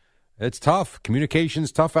week. It's tough.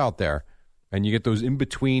 Communication's tough out there. And you get those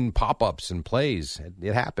in-between pop-ups and plays.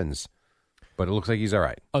 It happens. But it looks like he's all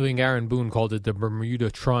right. I think Aaron Boone called it the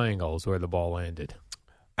Bermuda Triangle is where the ball landed.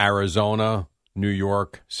 Arizona, New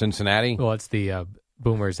York, Cincinnati. Well, it's the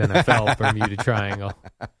Boomers NFL Bermuda Triangle.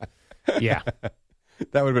 Yeah.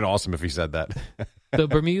 That would have been awesome if he said that. The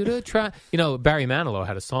Bermuda Triangle. Barry Manilow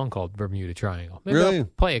had a song called Bermuda Triangle. Maybe Really? I'll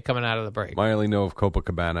play it coming out of the break. I only know of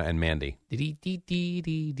Copacabana and Mandy. He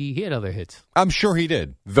had other hits. I'm sure he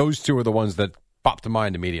did. Those two are the ones that popped to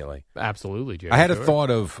mind immediately. Absolutely, Jerry. I had a thought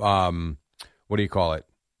of, what do you call it?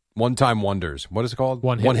 One-time wonders. What is it called?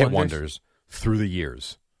 One-hit wonders through the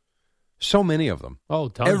years. So many of them. Oh,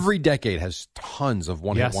 tons. Every decade has tons of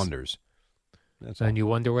one-hit wonders. And you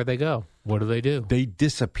wonder where they go. What do? They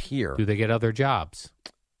disappear. Do they get other jobs?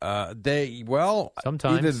 Sometimes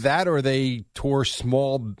either that or they tour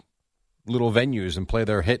small little venues and play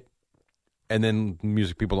their hit, and then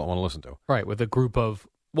music people don't want to listen to. Right, with a group of.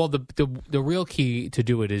 Well, the real key to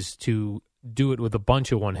do it is to do it with a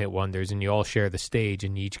bunch of one-hit wonders, and you all share the stage,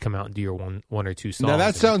 and you each come out and do your one or two songs. Now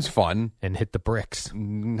that sounds fun. And hit the bricks. How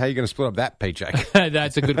are you going to split up that paycheck?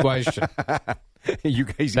 That's a good question. You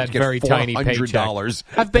guys that each get very tiny $400.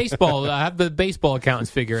 Have the baseball accountants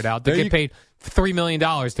figure it out. They get paid $3 million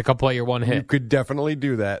to come play your one hit. You could definitely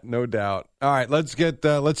do that, no doubt. All right, let's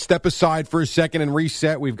step aside for a second and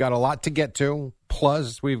reset. We've got a lot to get to.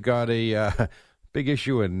 Plus, we've got a big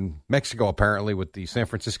issue in Mexico, apparently, with the San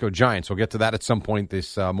Francisco Giants. We'll get to that at some point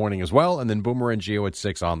this morning as well. And then Boomer and Gio at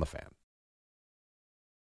 6 on the Fan.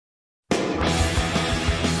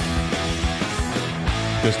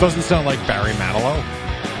 This doesn't sound like Barry Manilow.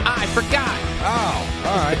 I forgot. Oh,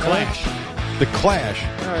 all right. The Clash. The Clash.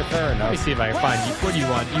 All right, fair enough. Let me see if I can find you. What do you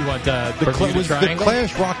want? You want the Bermuda Triangle? The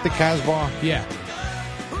Clash rock the Casbah? Yeah.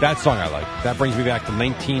 That song I like. That brings me back to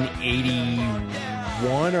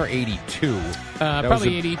 1981 or 82.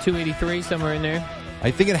 Probably 82, 83, somewhere in there.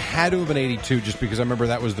 I think it had to have been 82 just because I remember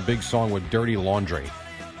that was the big song with Dirty Laundry.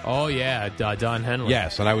 Oh, yeah, Don Henley.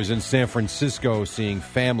 Yes, and I was in San Francisco seeing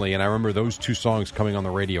family, and I remember those two songs coming on the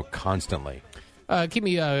radio constantly. Keep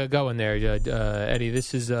me going there, Eddie.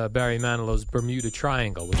 This is Barry Manilow's Bermuda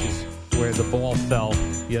Triangle, which is where the ball fell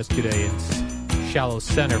yesterday in shallow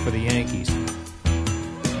center for the Yankees.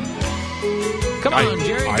 Come on,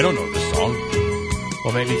 Jerry. I don't know this song.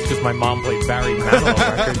 Well, maybe it's because my mom played Barry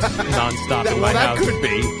Manilow records nonstop in my house. That could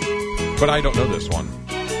be, but I don't know this one.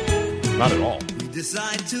 Not at all.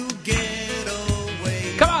 Decide to get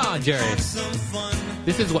away. Come on, Jerry.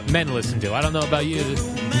 This is what men listen to. I don't know about you.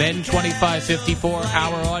 Men 25, 54,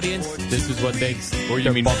 our audience, this is what they... Or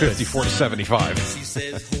you mean 54 to 75.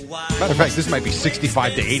 Matter of fact, this might be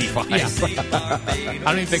 65 to 85. Yeah. I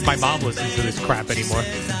don't even think my mom listens to this crap anymore.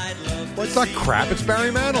 Well, it's not crap. It's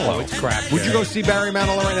Barry Manilow. Oh, it's crap. Would you go see Barry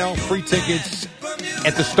Manilow right now? Free tickets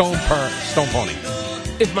at the Stone Pony.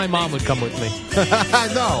 If my mom would come with me.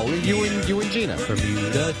 No, you and Gina.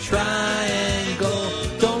 Bermuda Triangle,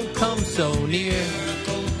 don't come so near.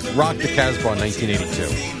 Rock the Casbah,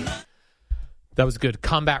 1982. That was good.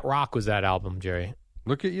 Combat Rock was that album, Jerry.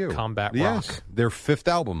 Look at you. Combat Rock. Yes, their fifth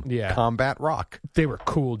album. Yeah. Combat Rock. They were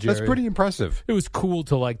cool, Jerry. That's pretty impressive. It was cool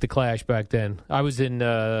to like the Clash back then. I was in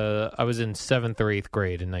 7th or 8th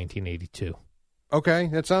grade in 1982. Okay,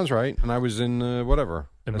 that sounds right. And I was in whatever.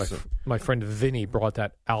 And my friend Vinny brought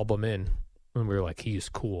that album in, and we were like, "He is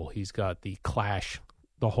cool. He's got the Clash,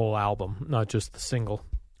 the whole album, not just the single."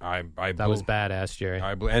 That was badass, Jerry.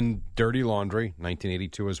 And Dirty Laundry,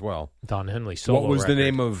 1982 as well. Don Henley solo. What was record. the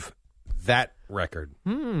name of that record?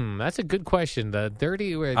 That's a good question. The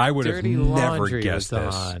Dirty I would Dirty have never Laundry guessed was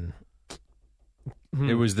this. on.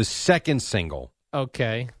 It was the second single.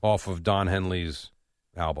 Okay. Off of Don Henley's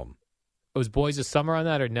album. Was Boys of Summer on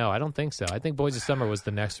that or no? I don't think so. I think Boys of Summer was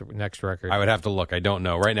the next record. I would have to look. I don't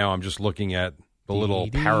know. Right now I'm just looking at the little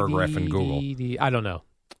paragraph in Google. I don't know.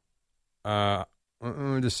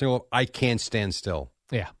 The single I Can't Stand Still.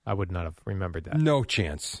 Yeah, I would not have remembered that. No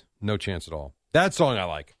chance. No chance at all. That song I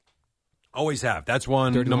like. Always have. That's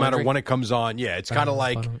one, Dirty no matter Laundry? when it comes on. Yeah, it's kind of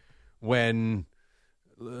like when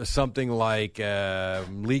something like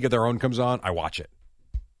League of Their Own comes on, I watch it.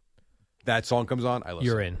 That song comes on, I listen.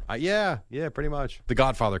 You're in. Yeah, pretty much. The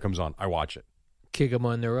Godfather comes on, I watch it. Kick 'em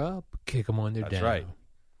when they're up, kick 'em when they're down. That's right.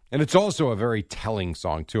 And it's also a very telling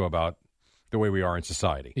song, too, about the way we are in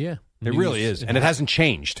society. Yeah. It really is. And it hasn't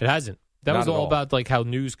changed. It hasn't. That Not was at all about like how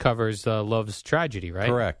news covers love's tragedy, right?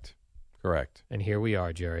 Correct. And here we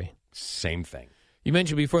are, Jerry. Same thing. You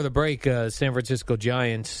mentioned before the break, San Francisco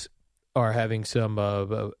Giants are having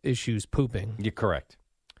some issues pooping. You're correct.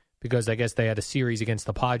 Because I guess they had a series against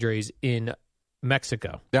the Padres in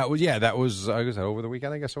Mexico. That was over the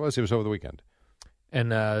weekend, I guess it was. It was over the weekend.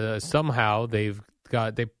 And somehow they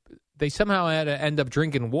somehow had to end up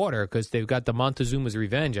drinking water because they've got the Montezuma's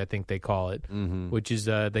Revenge, I think they call it, which is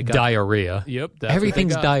they got diarrhea. Yep.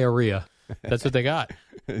 Everything's diarrhea. That's what they got.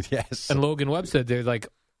 Yes. And Logan Webb said they're like,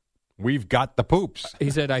 we've got the poops. He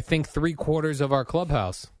said, I think 3/4 of our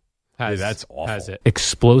clubhouse that's awful. has it.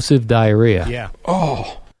 Explosive diarrhea. Yeah.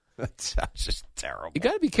 Oh, that sounds just terrible. You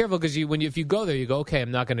got to be careful because if you go there, you go, okay,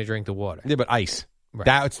 I'm not going to drink the water. Yeah, but ice.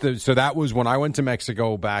 Right. So that was when I went to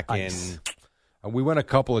Mexico back Ice. in. We went a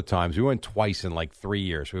couple of times. We went twice in like 3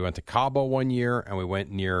 years. We went to Cabo one year and we went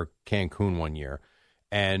near Cancun one year.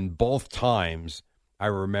 And both times, I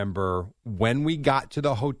remember when we got to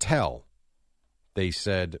the hotel, they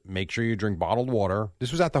said, make sure you drink bottled water.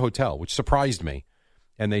 This was at the hotel, which surprised me.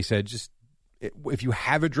 And they said, just if you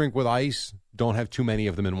have a drink with ice, don't have too many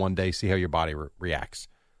of them in one day. See how your body reacts.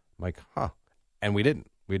 I'm like, huh. And we didn't.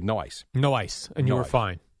 We had no ice. No ice. And you were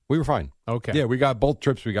fine. We were fine. Okay. Yeah, we got both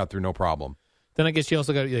trips. We got through no problem. Then I guess you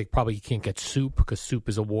also got probably you can't get soup because soup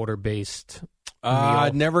is a water-based meal. I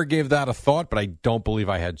never gave that a thought, but I don't believe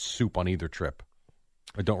I had soup on either trip.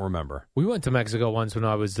 I don't remember. We went to Mexico once when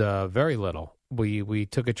I was very little. We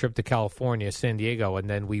took a trip to California, San Diego, and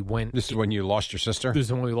then we went. This is when you lost your sister? This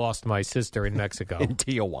is when we lost my sister in Mexico. In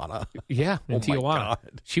Tijuana. Yeah, in Tijuana. My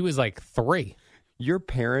God. She was like 3. Your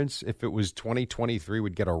parents, if it was 2023,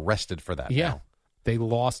 would get arrested for that. Yeah. Now. They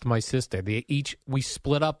lost my sister. We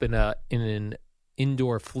split up in an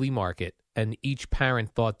indoor flea market, and each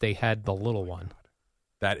parent thought they had the little one.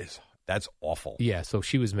 That's awful. Yeah, so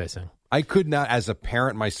she was missing. I could not, as a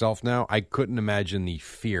parent myself now, I couldn't imagine the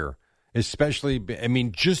fear, especially, I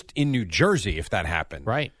mean, just in New Jersey, if that happened.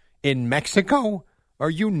 Right. In Mexico?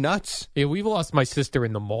 Are you nuts? Yeah, we've lost my sister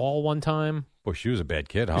in the mall one time. Well, she was a bad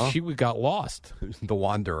kid, huh? She got lost. The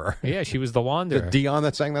Wanderer. Yeah, she was the Wanderer. Dion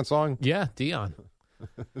that sang that song? Yeah, Dion.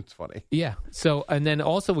 It's funny. Yeah. So, and then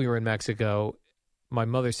also we were in Mexico. My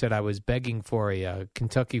mother said I was begging for a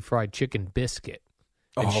Kentucky Fried Chicken biscuit.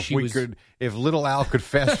 And if little Al could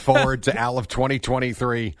fast forward to Al of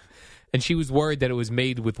 2023. And she was worried that it was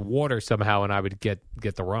made with water somehow and I would get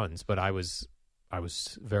the runs. But I was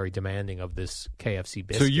very demanding of this KFC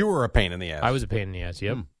biscuit. So you were a pain in the ass. I was a pain in the ass,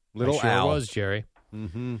 yep. Little I sure Al. was, Jerry.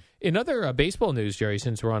 Mm-hmm. In other baseball news, Jerry,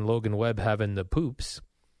 since we're on Logan Webb having the poops,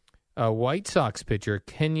 White Sox pitcher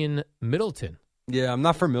Kenyon Middleton. Yeah, I'm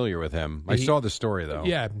not familiar with him. I saw the story, though.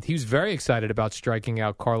 Yeah, he was very excited about striking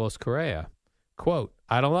out Carlos Correa. Quote,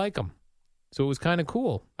 I don't like him. So it was kind of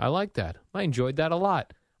cool. I like that. I enjoyed that a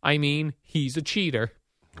lot. I mean, he's a cheater.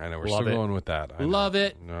 I know. We're still going with that. Love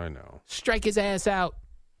it. I know. Strike his ass out.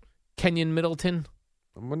 Kenyon Middleton.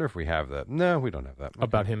 I wonder if we have that. No, we don't have that. Okay.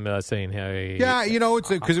 About him saying, hey. Yeah, it's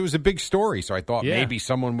because it was a big story, so I thought maybe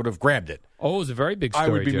someone would have grabbed it. Oh, it was a very big story, I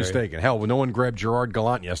would be Jerry. mistaken. Hell, no one grabbed Gerard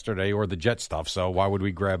Gallant yesterday or the Jet stuff, so why would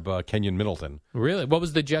we grab Kenyon Middleton? Really? What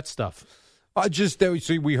was the Jet stuff?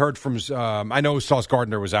 We heard from, I know Sauce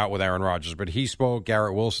Gardner was out with Aaron Rodgers, but he spoke.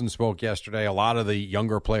 Garrett Wilson spoke yesterday. A lot of the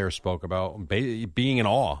younger players spoke about being in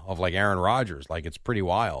awe of like Aaron Rodgers. Like, it's pretty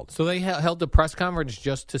wild. So they held a press conference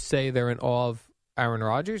just to say they're in awe of Aaron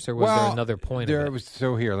Rodgers, or was there another point of it?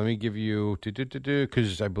 So here, let me give you,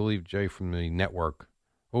 because I believe Jay from the network,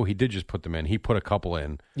 he did just put them in. He put a couple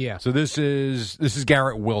in. Yeah. So this is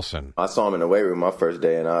Garrett Wilson. I saw him in the weight room my first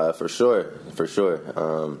day, and for sure.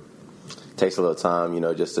 Takes a little time,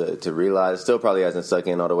 just to realize. Still probably hasn't sunk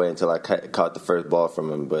in all the way until I caught the first ball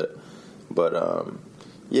from him. But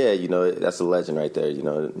yeah, that's a legend right there,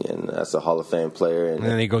 and that's a Hall of Fame player. And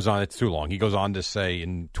then he goes on, it's too long. He goes on to say,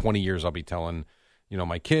 in 20 years, I'll be telling,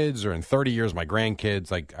 my kids, or in 30 years, my grandkids,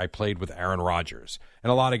 like, I played with Aaron Rodgers. And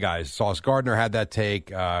a lot of guys, Sauce Gardner had that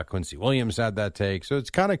take, Quincy Williams had that take. So it's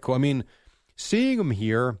kind of cool. I mean, seeing him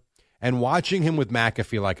here and watching him with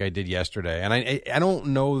McAfee like I did yesterday, and I don't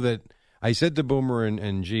know that, I said to Boomer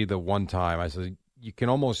and G the one time, I said, you can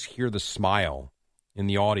almost hear the smile in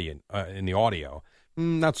the audio.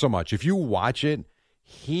 Not so much. If you watch it,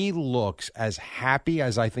 he looks as happy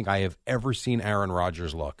as I think I have ever seen Aaron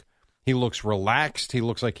Rodgers look. He looks relaxed. He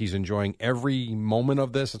looks like he's enjoying every moment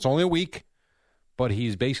of this. It's only a week, but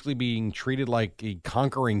he's basically being treated like a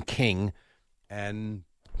conquering king. And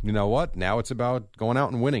you know what? Now it's about going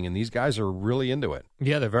out and winning, and these guys are really into it.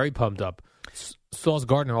 Yeah, they're very pumped up. Sauce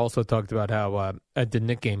Gardner also talked about how at the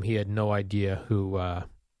Knick game he had no idea who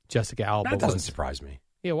Jessica Alba was. That doesn't surprise me.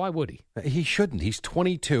 Yeah, why would he? He shouldn't. He's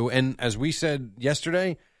 22, and as we said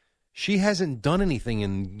yesterday, she hasn't done anything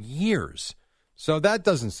in years. So that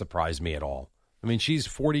doesn't surprise me at all. I mean, she's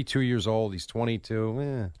 42 years old. He's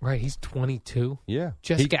 22. Right, he's 22. Yeah.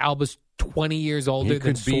 Jessica Alba's 20 years older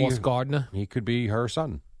than Sauce Gardner. He could be her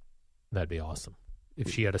son. That'd be awesome.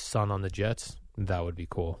 If she had a son on the Jets, that would be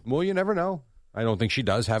cool. Well, you never know. I don't think she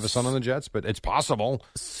does have a son on the Jets, but it's possible.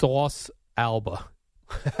 Sauce Alba.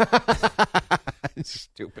 It's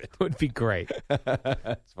stupid. Would be great.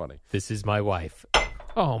 That's funny. This is my wife.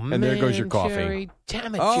 Oh, man. And there goes your coffee. Jerry.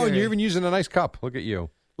 Damn it, Oh, Jerry. and you're even using a nice cup. Look at you.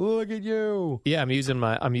 Look at you. Yeah, I'm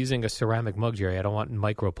using a ceramic mug, Jerry. I don't want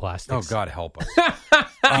microplastics. Oh, God help us.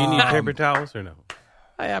 Do you need paper towels or no?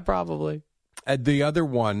 Yeah, probably. The other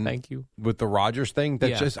one, thank you, with the Rodgers thing,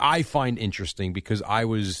 that I find interesting because I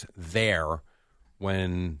was there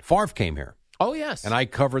when Favre came here. Oh, yes. And I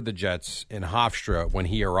covered the Jets in Hofstra when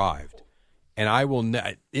he arrived. And I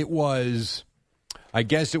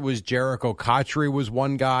guess it was Jericho Cotchery was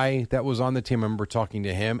one guy that was on the team. I remember talking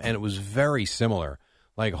to him, and it was very similar.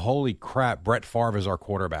 Like, holy crap, Brett Favre is our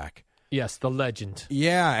quarterback. Yes, the legend.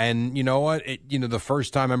 Yeah, and you know what? The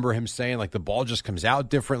first time I remember him saying, like, the ball just comes out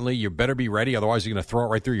differently. You better be ready, otherwise you're going to throw it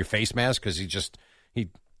right through your face mask because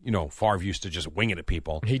Favre used to just wing it at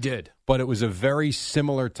people. He did. But it was a very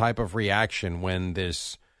similar type of reaction when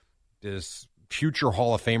this future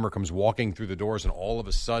Hall of Famer comes walking through the doors and all of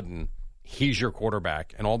a sudden he's your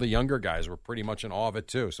quarterback. And all the younger guys were pretty much in awe of it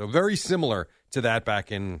too. So very similar to that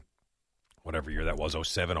back in whatever year that was,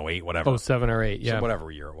 07, 08, whatever. 07 or 8, yeah. So whatever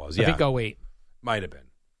year it was. I think 08. Might have been.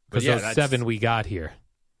 Because 07 we got here.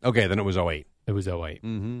 Okay, then it was 08. It was 08.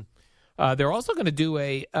 Mm-hmm. They're also going to do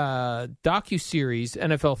a docuseries,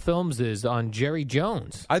 NFL Films is, on Jerry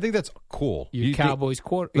Jones. I think that's cool. Your Cowboys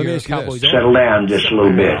quarter. Let me ask you Cowboys this. Settle down just a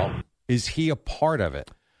little bit. Is he a part of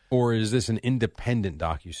it, or is this an independent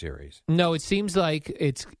docuseries? No, it seems like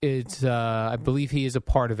it's. I believe he is a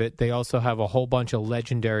part of it. They also have a whole bunch of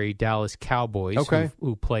legendary Dallas Cowboys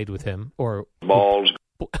who played with him or balls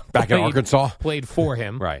back in Arkansas, played for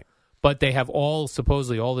him, right? But they have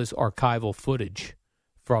supposedly all this archival footage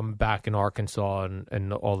from back in Arkansas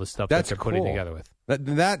and all the stuff that they're putting together with.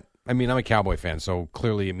 That I mean, I'm a Cowboy fan, so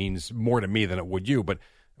clearly it means more to me than it would you,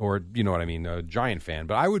 or you know what I mean, a Giant fan.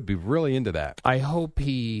 But I would be really into that. I hope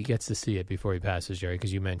he gets to see it before he passes, Jerry,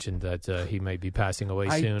 because you mentioned that he might be passing away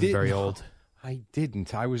soon, very old. I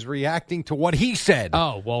didn't. I was reacting to what he said.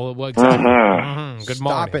 Oh, well, exactly. Good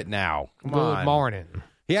morning. Stop it now. Good morning.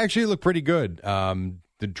 He actually looked pretty good.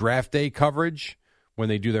 The draft day coverage, when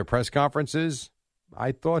they do their press conferences,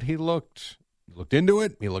 I thought he looked into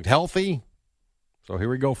it. He looked healthy. So here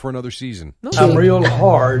we go for another season. No, I'm real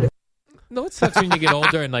hard. No, it sucks when you get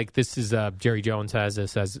older, and like this is Jerry Jones has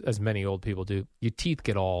this, as many old people do. Your teeth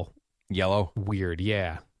get all yellow, weird.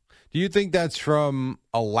 Yeah. Do you think that's from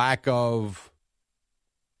a lack of?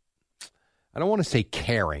 I don't want to say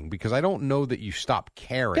caring because I don't know that you stop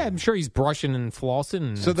caring. Yeah, I'm sure he's brushing and flossing.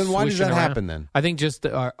 And so then why does that around. happen then? I think just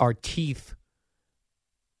our teeth.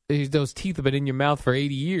 Those teeth have been in your mouth for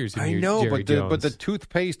 80 years. I know, Jerry but the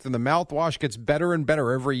toothpaste and the mouthwash gets better and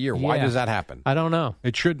better every year. Why does that happen? I don't know.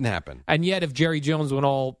 It shouldn't happen. And yet, if Jerry Jones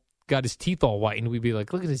got his teeth all white, and we'd be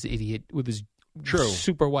like, look at this idiot with his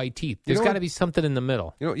super white teeth. There's got to be something in the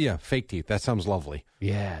middle. Yeah, fake teeth. That sounds lovely.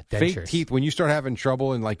 Yeah, dentures. Fake teeth. When you start having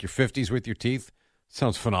trouble in like your 50s with your teeth,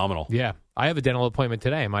 sounds phenomenal. Yeah. I have a dental appointment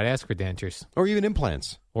today. I might ask for dentures. Or even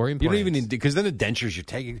implants. You don't even need, because then the dentures you're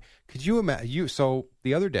taking. Could you imagine? So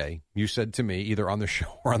the other day, you said to me, either on the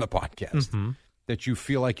show or on the podcast, that you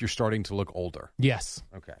feel like you're starting to look older. Yes.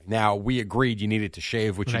 Okay. Now, we agreed you needed to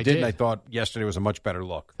shave, which you did, and I thought yesterday was a much better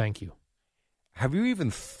look. Thank you. Have you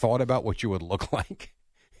even thought about what you would look like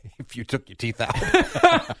if you took your teeth out?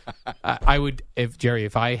 I would,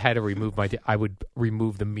 if I had to remove my teeth, I would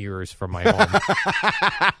remove the mirrors from my home.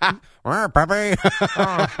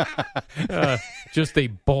 Just a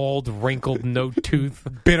bald, wrinkled, no tooth,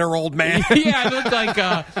 bitter old man. Yeah, I look like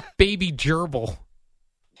a baby gerbil.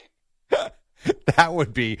 That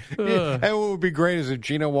would be great is if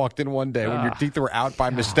Gina walked in one day when your teeth were out by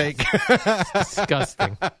mistake. It's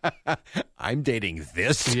disgusting. I'm dating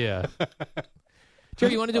this. Yeah.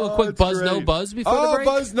 Jerry, you want to do a quick Buzz, No Buzz before the break?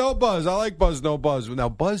 Buzz, No Buzz. I like Buzz, No Buzz. Now,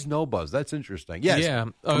 Buzz, No Buzz. That's interesting. Yes. Yeah.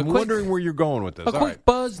 I'm wondering where you're going with this. A quick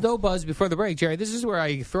Buzz, No Buzz before the break, Jerry. This is where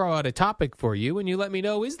I throw out a topic for you, and you let me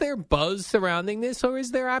know, is there buzz surrounding this, or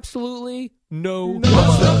is there absolutely no buzz?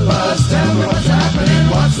 What's the buzz? Tell me what's happening.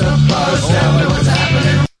 What's the buzz? Tell me what's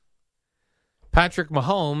happening. Patrick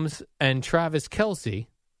Mahomes and Travis Kelce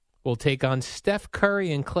will take on Steph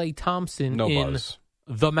Curry and Klay Thompson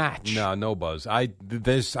the match. No buzz.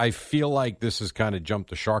 I feel like this has kind of jumped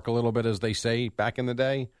the shark a little bit, as they say back in the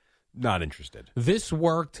day. Not interested. This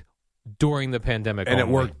worked during the pandemic, and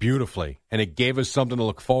only. It worked beautifully, and it gave us something to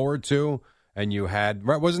look forward to. And you had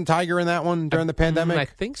wasn't Tiger in that one during the pandemic? I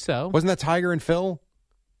think so. Wasn't that Tiger and Phil?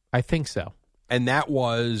 I think so. And that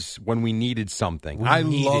was when we needed something. I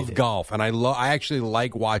love golf, and I actually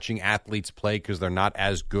like watching athletes play because they're not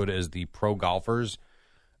as good as the pro golfers.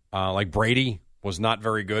 Like Brady was not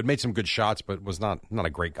very good, made some good shots, but was not a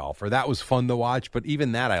great golfer. That was fun to watch, but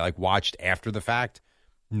even that I watched after the fact.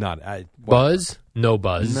 Buzz? No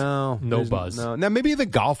buzz. No buzz. No. Now maybe in the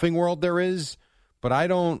golfing world there is, but I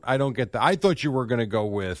don't get that. I thought you were going to go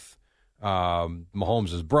with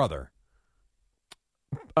Mahomes' brother.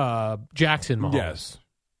 Jackson Mahomes. Yes.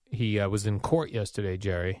 He was in court yesterday,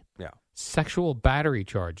 Jerry. Yeah. Sexual battery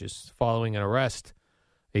charges following an arrest.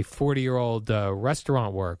 A 40-year-old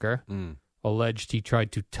restaurant worker alleged he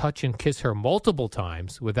tried to touch and kiss her multiple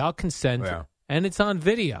times without consent, and it's on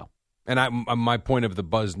video. And my point of the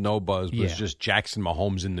buzz, no buzz, was just Jackson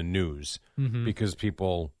Mahomes in the news because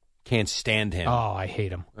people can't stand him. Oh, I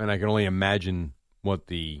hate him. And I can only imagine what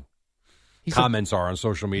the comments are on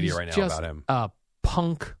social media right now about him. A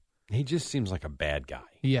punk. He just seems like a bad guy.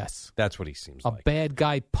 Yes. That's what he seems like. A bad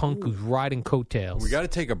guy punk who's riding coattails. We got to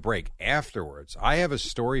take a break. Afterwards, I have a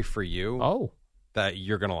story for you that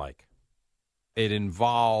you're going to like. It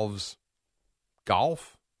involves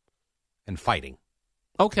golf and fighting.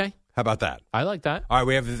 Okay. How about that? I like that. All right,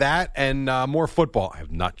 we have that and more football.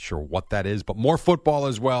 I'm not sure what that is, but more football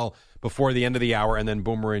as well before the end of the hour, and then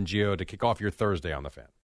Boomer and Gio to kick off your Thursday on the Fan.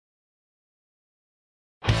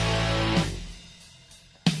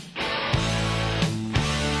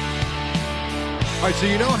 All right, so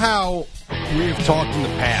you know how we've talked in the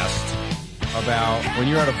past about when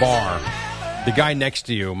you're at a bar, the guy next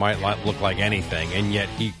to you might not look like anything, and yet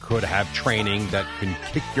he could have training that can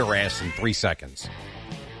kick your ass in 3 seconds.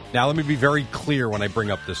 Now, let me be very clear when I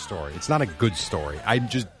bring up this story. It's not a good story.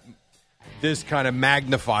 This kind of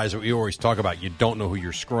magnifies what we always talk about. You don't know who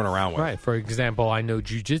you're screwing around with. Right. For example, I know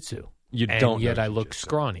jiu-jitsu. Yet I look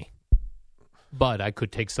scrawny. But I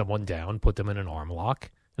could take someone down, put them in an arm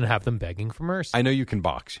lock, and have them begging for mercy. I know you can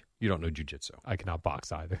box. You don't know jiu-jitsu. I cannot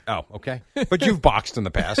box either. Oh, okay. But you've boxed in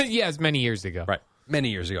the past. Yes, many years ago. Right. Many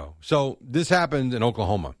years ago. So this happened in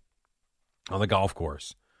Oklahoma on the golf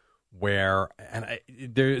course where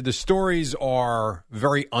the stories are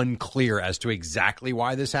very unclear as to exactly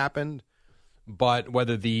why this happened, but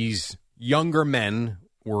whether these younger men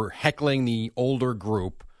were heckling the older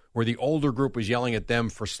group or the older group was yelling at them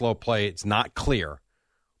for slow play, it's not clear.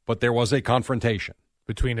 But there was a confrontation.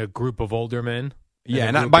 Between a group of older men? Yeah,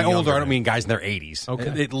 and by older, I don't mean guys in their 80s.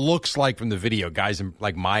 Okay. It looks like from the video, guys in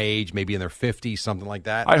like my age, maybe in their 50s, something like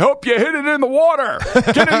that. I hope you hit it in the water.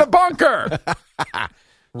 Get in the bunker.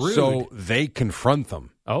 Rude. So they confront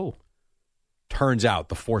them. Oh. Turns out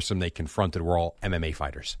the foursome they confronted were all MMA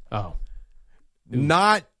fighters. Oh.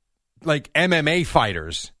 Not like MMA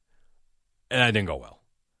fighters. And that didn't go well.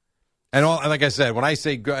 And like I said, when I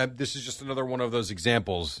say this is just another one of those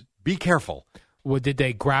examples, be careful. Well, did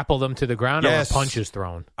they grapple them to the ground or were punches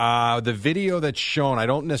thrown? The video that's shown, I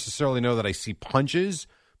don't necessarily know that I see punches,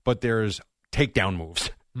 but there's takedown moves.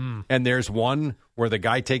 And there's one where the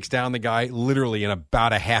guy takes down the guy literally in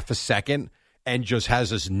about a half a second and just has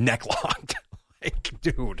his neck locked. Like,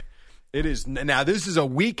 dude, it is. Now, this is a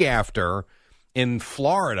week after in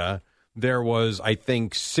Florida, there was, I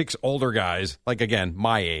think, 6 older guys, like, again,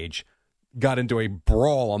 my age, got into a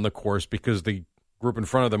brawl on the course because the group in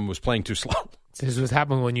front of them was playing too slow. This was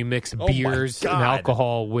happening when you mix beers and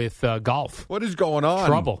alcohol with golf. What is going on?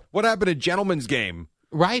 Trouble. What happened to Gentleman's Game?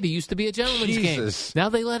 Right, it used to be a gentleman's game. Now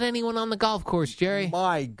they let anyone on the golf course, Jerry.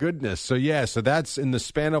 My goodness. So, so that's in the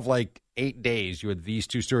span of like 8 days, you had these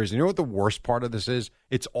 2 stories. And you know what the worst part of this is?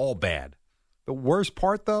 It's all bad. The worst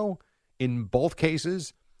part, though, in both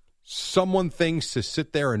cases, someone thinks to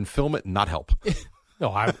sit there and film it and not help. No,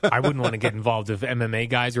 I wouldn't want to get involved if MMA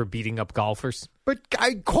guys are beating up golfers. But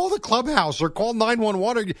I call the clubhouse or call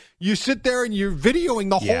 911. Or you sit there and you're videoing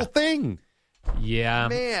the whole thing. Yeah.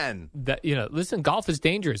 Man. Listen, golf is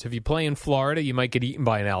dangerous. If you play in Florida, you might get eaten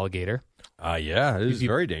by an alligator. Yeah, it is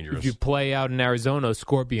very dangerous. If you play out in Arizona, a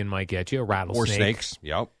scorpion might get you, a rattlesnake. Or snakes,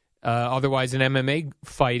 yep. Otherwise, an MMA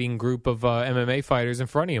fighting group of MMA fighters in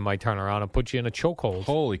front of you might turn around and put you in a chokehold.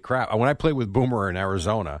 Holy crap. When I played with Boomer in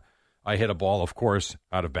Arizona, I hit a ball, of course,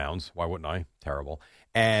 out of bounds. Why wouldn't I? Terrible.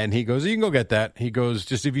 And he goes, you can go get that. He goes,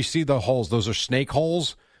 just if you see the holes, those are snake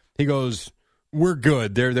holes. He goes, we're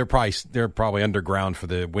good. They're probably underground for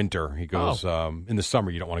the winter. He goes, in the summer,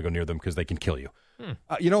 you don't want to go near them because they can kill you.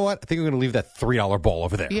 You know what? I think I'm going to leave that $3 ball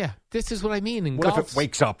over there. Yeah, this is what I mean. In What golf, if it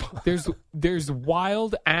wakes up? There's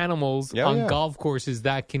wild animals on golf courses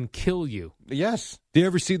that can kill you. Yes. Do you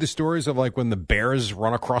ever see the stories of like when the bears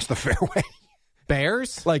run across the fairway?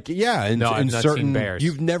 Bears? Like, yeah. No, I've not seen bears.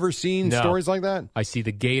 You've never seen stories like that? I see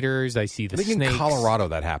the gators. I see the I think snakes. in Colorado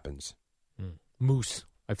that happens. Moose.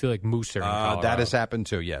 I feel like moose are in Colorado. That has happened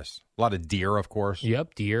too, yes. A lot of deer, of course.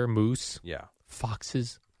 Yep, deer, moose. Yeah.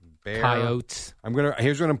 Foxes. Bear. Coyotes.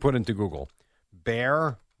 Here's what I'm putting into Google.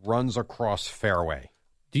 Bear runs across fairway.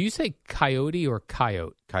 Do you say coyote or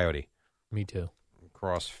coyote? Coyote. Me too.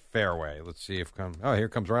 Across fairway. Let's see if here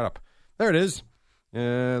it comes right up. There it is.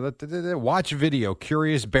 Watch video.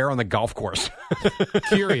 Curious bear on the golf course.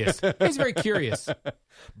 Curious. He's very curious.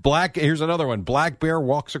 Here's another one. Black bear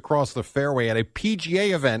walks across the fairway at a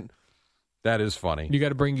PGA event. That is funny. You got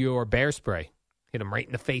to bring your bear spray. Hit them right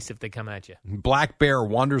in the face if they come at you. Black bear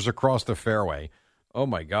wanders across the fairway. Oh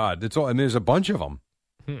my God! It's all, and there's a bunch of them,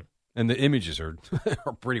 and the images are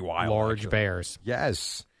pretty wild. Large bears.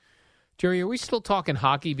 Yes. Jerry, are we still talking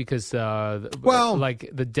hockey? Because like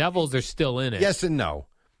the Devils are still in it. Yes and no.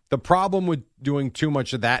 The problem with doing too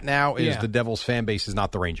much of that now is the Devils fan base is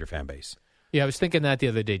not the Ranger fan base. Yeah, I was thinking that the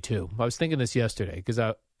other day too. I was thinking this yesterday because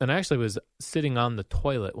I actually was sitting on the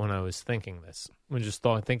toilet when I was thinking this.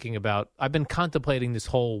 Thinking about, I've been contemplating this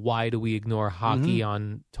whole why do we ignore hockey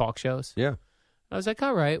on talk shows? Yeah. I was like,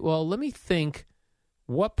 all right, well, let me think.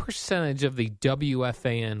 What percentage of the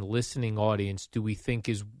WFAN listening audience do we think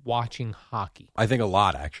is watching hockey? I think a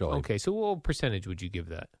lot, actually. Okay, so what percentage would you give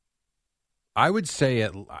that? I would say,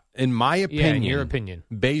 in my opinion, yeah, in your opinion,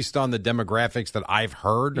 based on the demographics that I've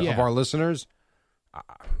heard of our listeners,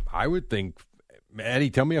 I would think, Eddie,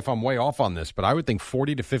 tell me if I'm way off on this, but I would think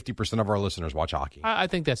 40 to 50% of our listeners watch hockey. I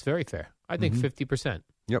think that's very fair. I think 50%.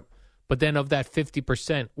 Yep. But then of that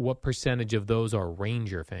 50%, what percentage of those are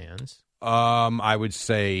Ranger fans? I would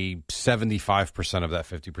say 75% of that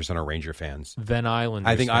 50% are Ranger fans. Then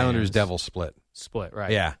Islanders. I think fans. Islanders Devils split. Split,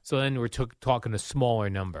 right. Yeah. So then we're talking a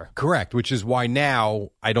smaller number. Correct, which is why now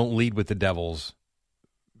I don't lead with the Devils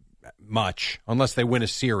much unless they win a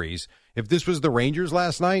series. If this was the Rangers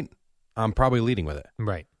last night, I'm probably leading with it.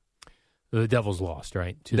 Right. The Devils lost,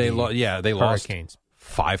 right? They lost Hurricanes.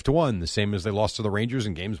 5-1, the same as they lost to the Rangers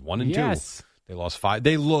in games 1 and 2. Yes. They lost 5.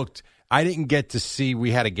 I didn't get to see,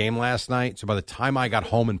 we had a game last night, so by the time I got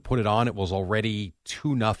home and put it on, it was already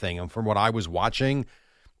 2-0. And from what I was watching,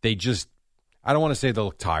 they just, I don't want to say they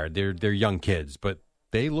look tired. They're young kids, but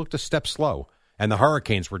they looked a step slow. And the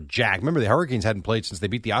Hurricanes were jacked. Remember, the Hurricanes hadn't played since they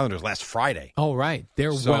beat the Islanders last Friday. Oh, right.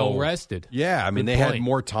 They're well rested. Yeah, I mean, they had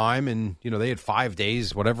more time, and they had 5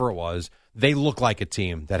 days, whatever it was. They look like a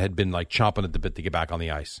team that had been like chomping at the bit to get back on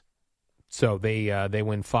the ice. So they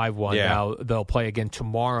win 5-1. Yeah. Now they'll play again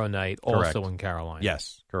tomorrow night, Correct. also in Carolina.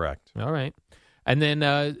 Yes, correct. All right. And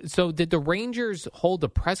then, so did the Rangers hold a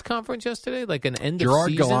press conference yesterday, like an end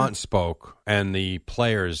Gerard of season? Gallant spoke, and the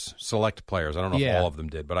players, select players, I don't know if all of them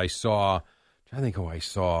did, but I think who I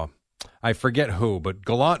saw. I forget who, but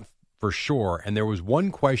Gallant for sure. And there was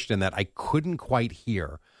one question that I couldn't quite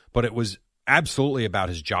hear, but it was absolutely about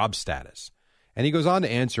his job status. And he goes on to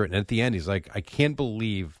answer it. And at the end, he's like, I can't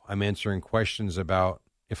believe I'm answering questions about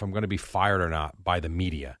if I'm going to be fired or not by the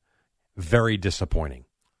media. Very disappointing.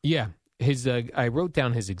 Yeah. I wrote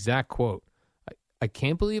down his exact quote. I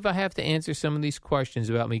can't believe I have to answer some of these questions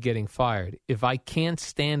about me getting fired. If I can't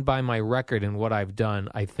stand by my record and what I've done,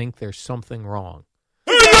 I think there's something wrong.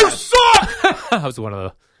 You suck! That was one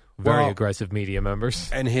of the very aggressive media members.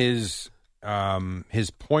 And his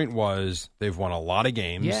point was they've won a lot of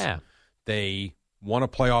games. Yeah. They won a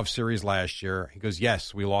playoff series last year. He goes,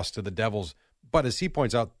 yes, we lost to the Devils. But as he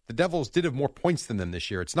points out, the Devils did have more points than them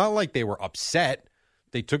this year. It's not like they were upset.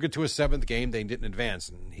 They took it to a 7th game. They didn't advance.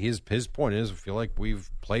 And his point is, I feel like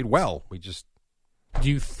we've played well. We just... Do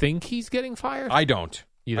you think he's getting fired? I don't.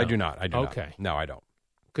 You don't? I do not. I do not. Okay. No, I don't.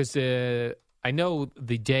 Because I know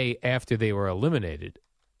the day after they were eliminated,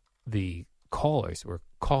 the callers were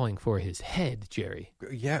calling for his head, Jerry.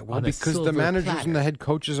 Yeah, well, because the managers and the head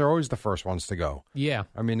coaches are always the first ones to go. Yeah.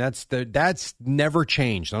 I mean, that's never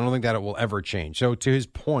changed. I don't think that it will ever change. So to his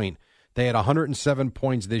point, they had 107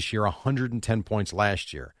 points this year, 110 points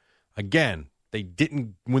last year. Again, they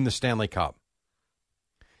didn't win the Stanley Cup.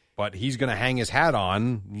 But he's going to hang his hat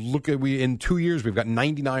on. Look at in 2 years, we've got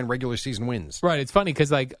 99 regular season wins. Right. It's funny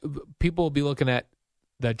because people will be looking at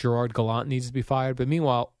that Gerard Gallant needs to be fired. But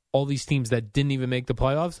meanwhile, all these teams that didn't even make the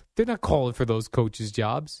playoffs, they're not calling for those coaches'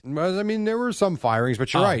 jobs. I mean, there were some firings,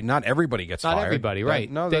 but you're right. Not everybody gets fired. Not everybody, right.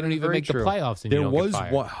 They don't even make the playoffs and there you don't was get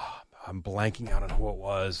fired. one. I'm blanking out on who it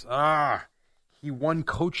was. He won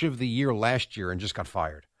Coach of the Year last year and just got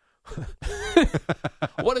fired.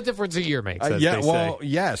 What a difference a year makes. As Yeah, they well, say.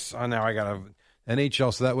 yes. Now I got a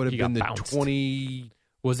NHL, so that would have You been got the bounced. 20.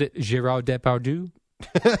 Was it Gérard Depardieu?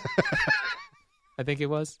 I think it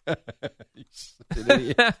was.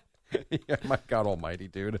 Yeah, my God Almighty,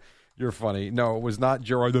 dude, you're funny. No, it was not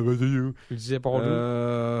Gerard Depardieu.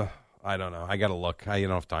 I don't know. I got to look. I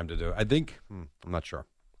don't have time to do it. I think I'm not sure.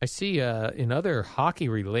 I see in other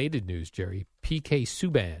hockey-related news, Jerry, PK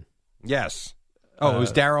Subban. Yes. Oh, it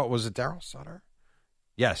was Daryl. Was it Daryl Sutter?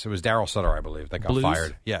 Yes, it was Daryl Sutter, I believe, that got Blues?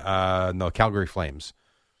 fired. Yeah. No, Calgary Flames.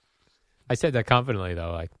 I said that confidently,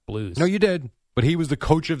 though, like Blues. No, you did. But he was the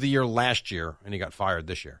Coach of the Year last year, and he got fired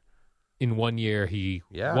this year. In 1 year,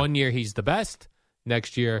 one year he's the best.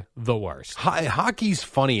 Next year, the worst. Hockey's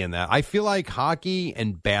funny in that. I feel like hockey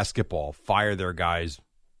and basketball fire their guys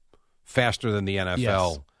faster than the NFL,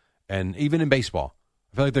 Yes. and even in baseball.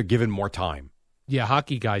 I feel like they're given more time. Yeah,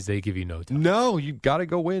 hockey guys, they give you no time. No, you got to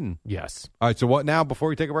go win. Yes. All right, so what now before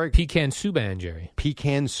we take a break? Pecan Subban, Jerry.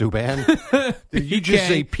 Pecan Subban? Did you just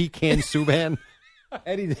say Pecan Subban?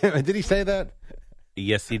 Eddie, did he say that?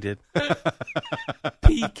 Yes, he did.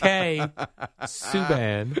 PK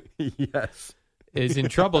Subban. Yes. Is in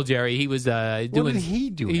trouble, Jerry. He was doing. What did he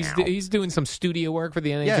do He's now? he's doing some studio work for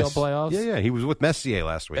the NHL Yes. playoffs. Yeah. He was with Messier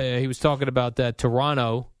last week. He was talking about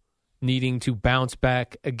Toronto needing to bounce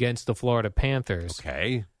back against the Florida Panthers.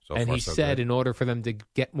 Okay. So and far, he so said good. in order for them to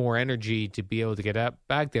get more energy to be able to get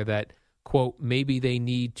back there that, quote, maybe they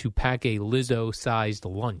need to pack a Lizzo-sized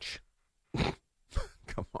lunch.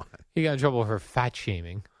 Come on. He got in trouble for fat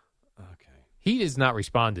shaming. Okay. He has not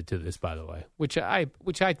responded to this, by the way, which I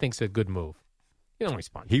think is a good move. He don't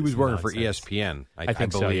respond to He was this working for nonsense. ESPN, I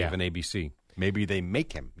think believe, so, yeah. and ABC. Maybe they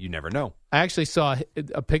make him. You never know. I actually saw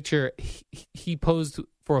a picture. He posed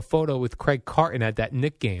for a photo with Craig Carton at that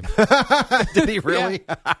Knick game. Did he really?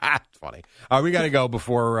 It's funny. We got to go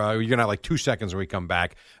before you're going to have like 2 seconds when we come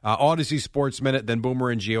back. Odyssey Sports Minute, then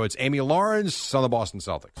Boomer and Gio. It's Amy Lawrence on the Boston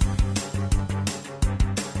Celtics.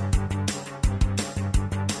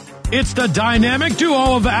 It's the dynamic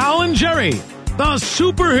duo of Al and Jerry, the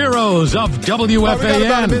superheroes of WFAN. We got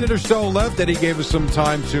about a minute or so left. Eddie gave us some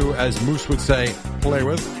time to, as Moose would say, play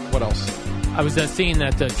with. What else? I was seeing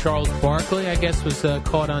that Charles Barkley, I guess, was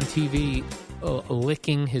caught on TV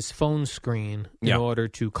licking his phone screen in order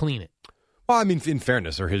to clean it. Well, I mean, in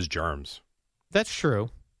fairness, they're his germs. That's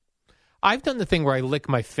true. I've done the thing where I lick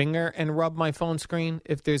my finger and rub my phone screen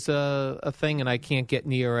if there's a thing and I can't get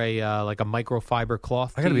near a like a microfiber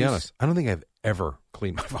cloth. I got to be honest. I don't think I've ever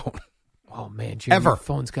cleaned my phone. Oh, man, Jerry, your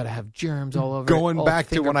phone's got to have germs all over Going it. back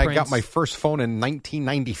to when I got fingerprints. my first phone in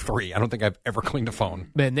 1993, I don't think I've ever cleaned a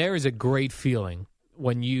phone. Man, there is a great feeling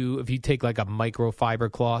when if you take like a microfiber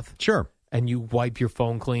cloth. Sure. And you wipe your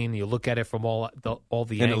phone clean, you look at it from all the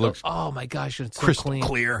And it angles. looks Oh my gosh, it's so crystal clean.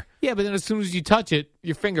 clear. Yeah, but then as soon as you touch it,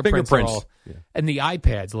 your fingerprints. Are all, and the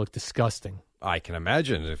iPads look disgusting. I can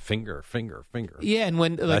imagine. Finger. Yeah, and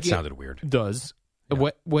when That sounded weird. It does.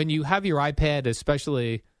 When you have your iPad,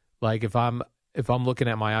 especially like if I'm looking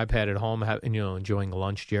at my iPad at home and enjoying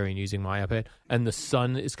lunch, Jerry, and using my iPad, and the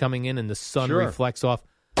sun is coming in and the sun reflects off.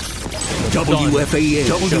 WFAN,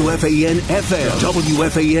 WFAN FM,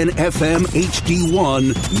 WFAN FM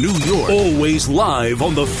HD1, New York. Always live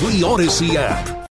on the free Odyssey app.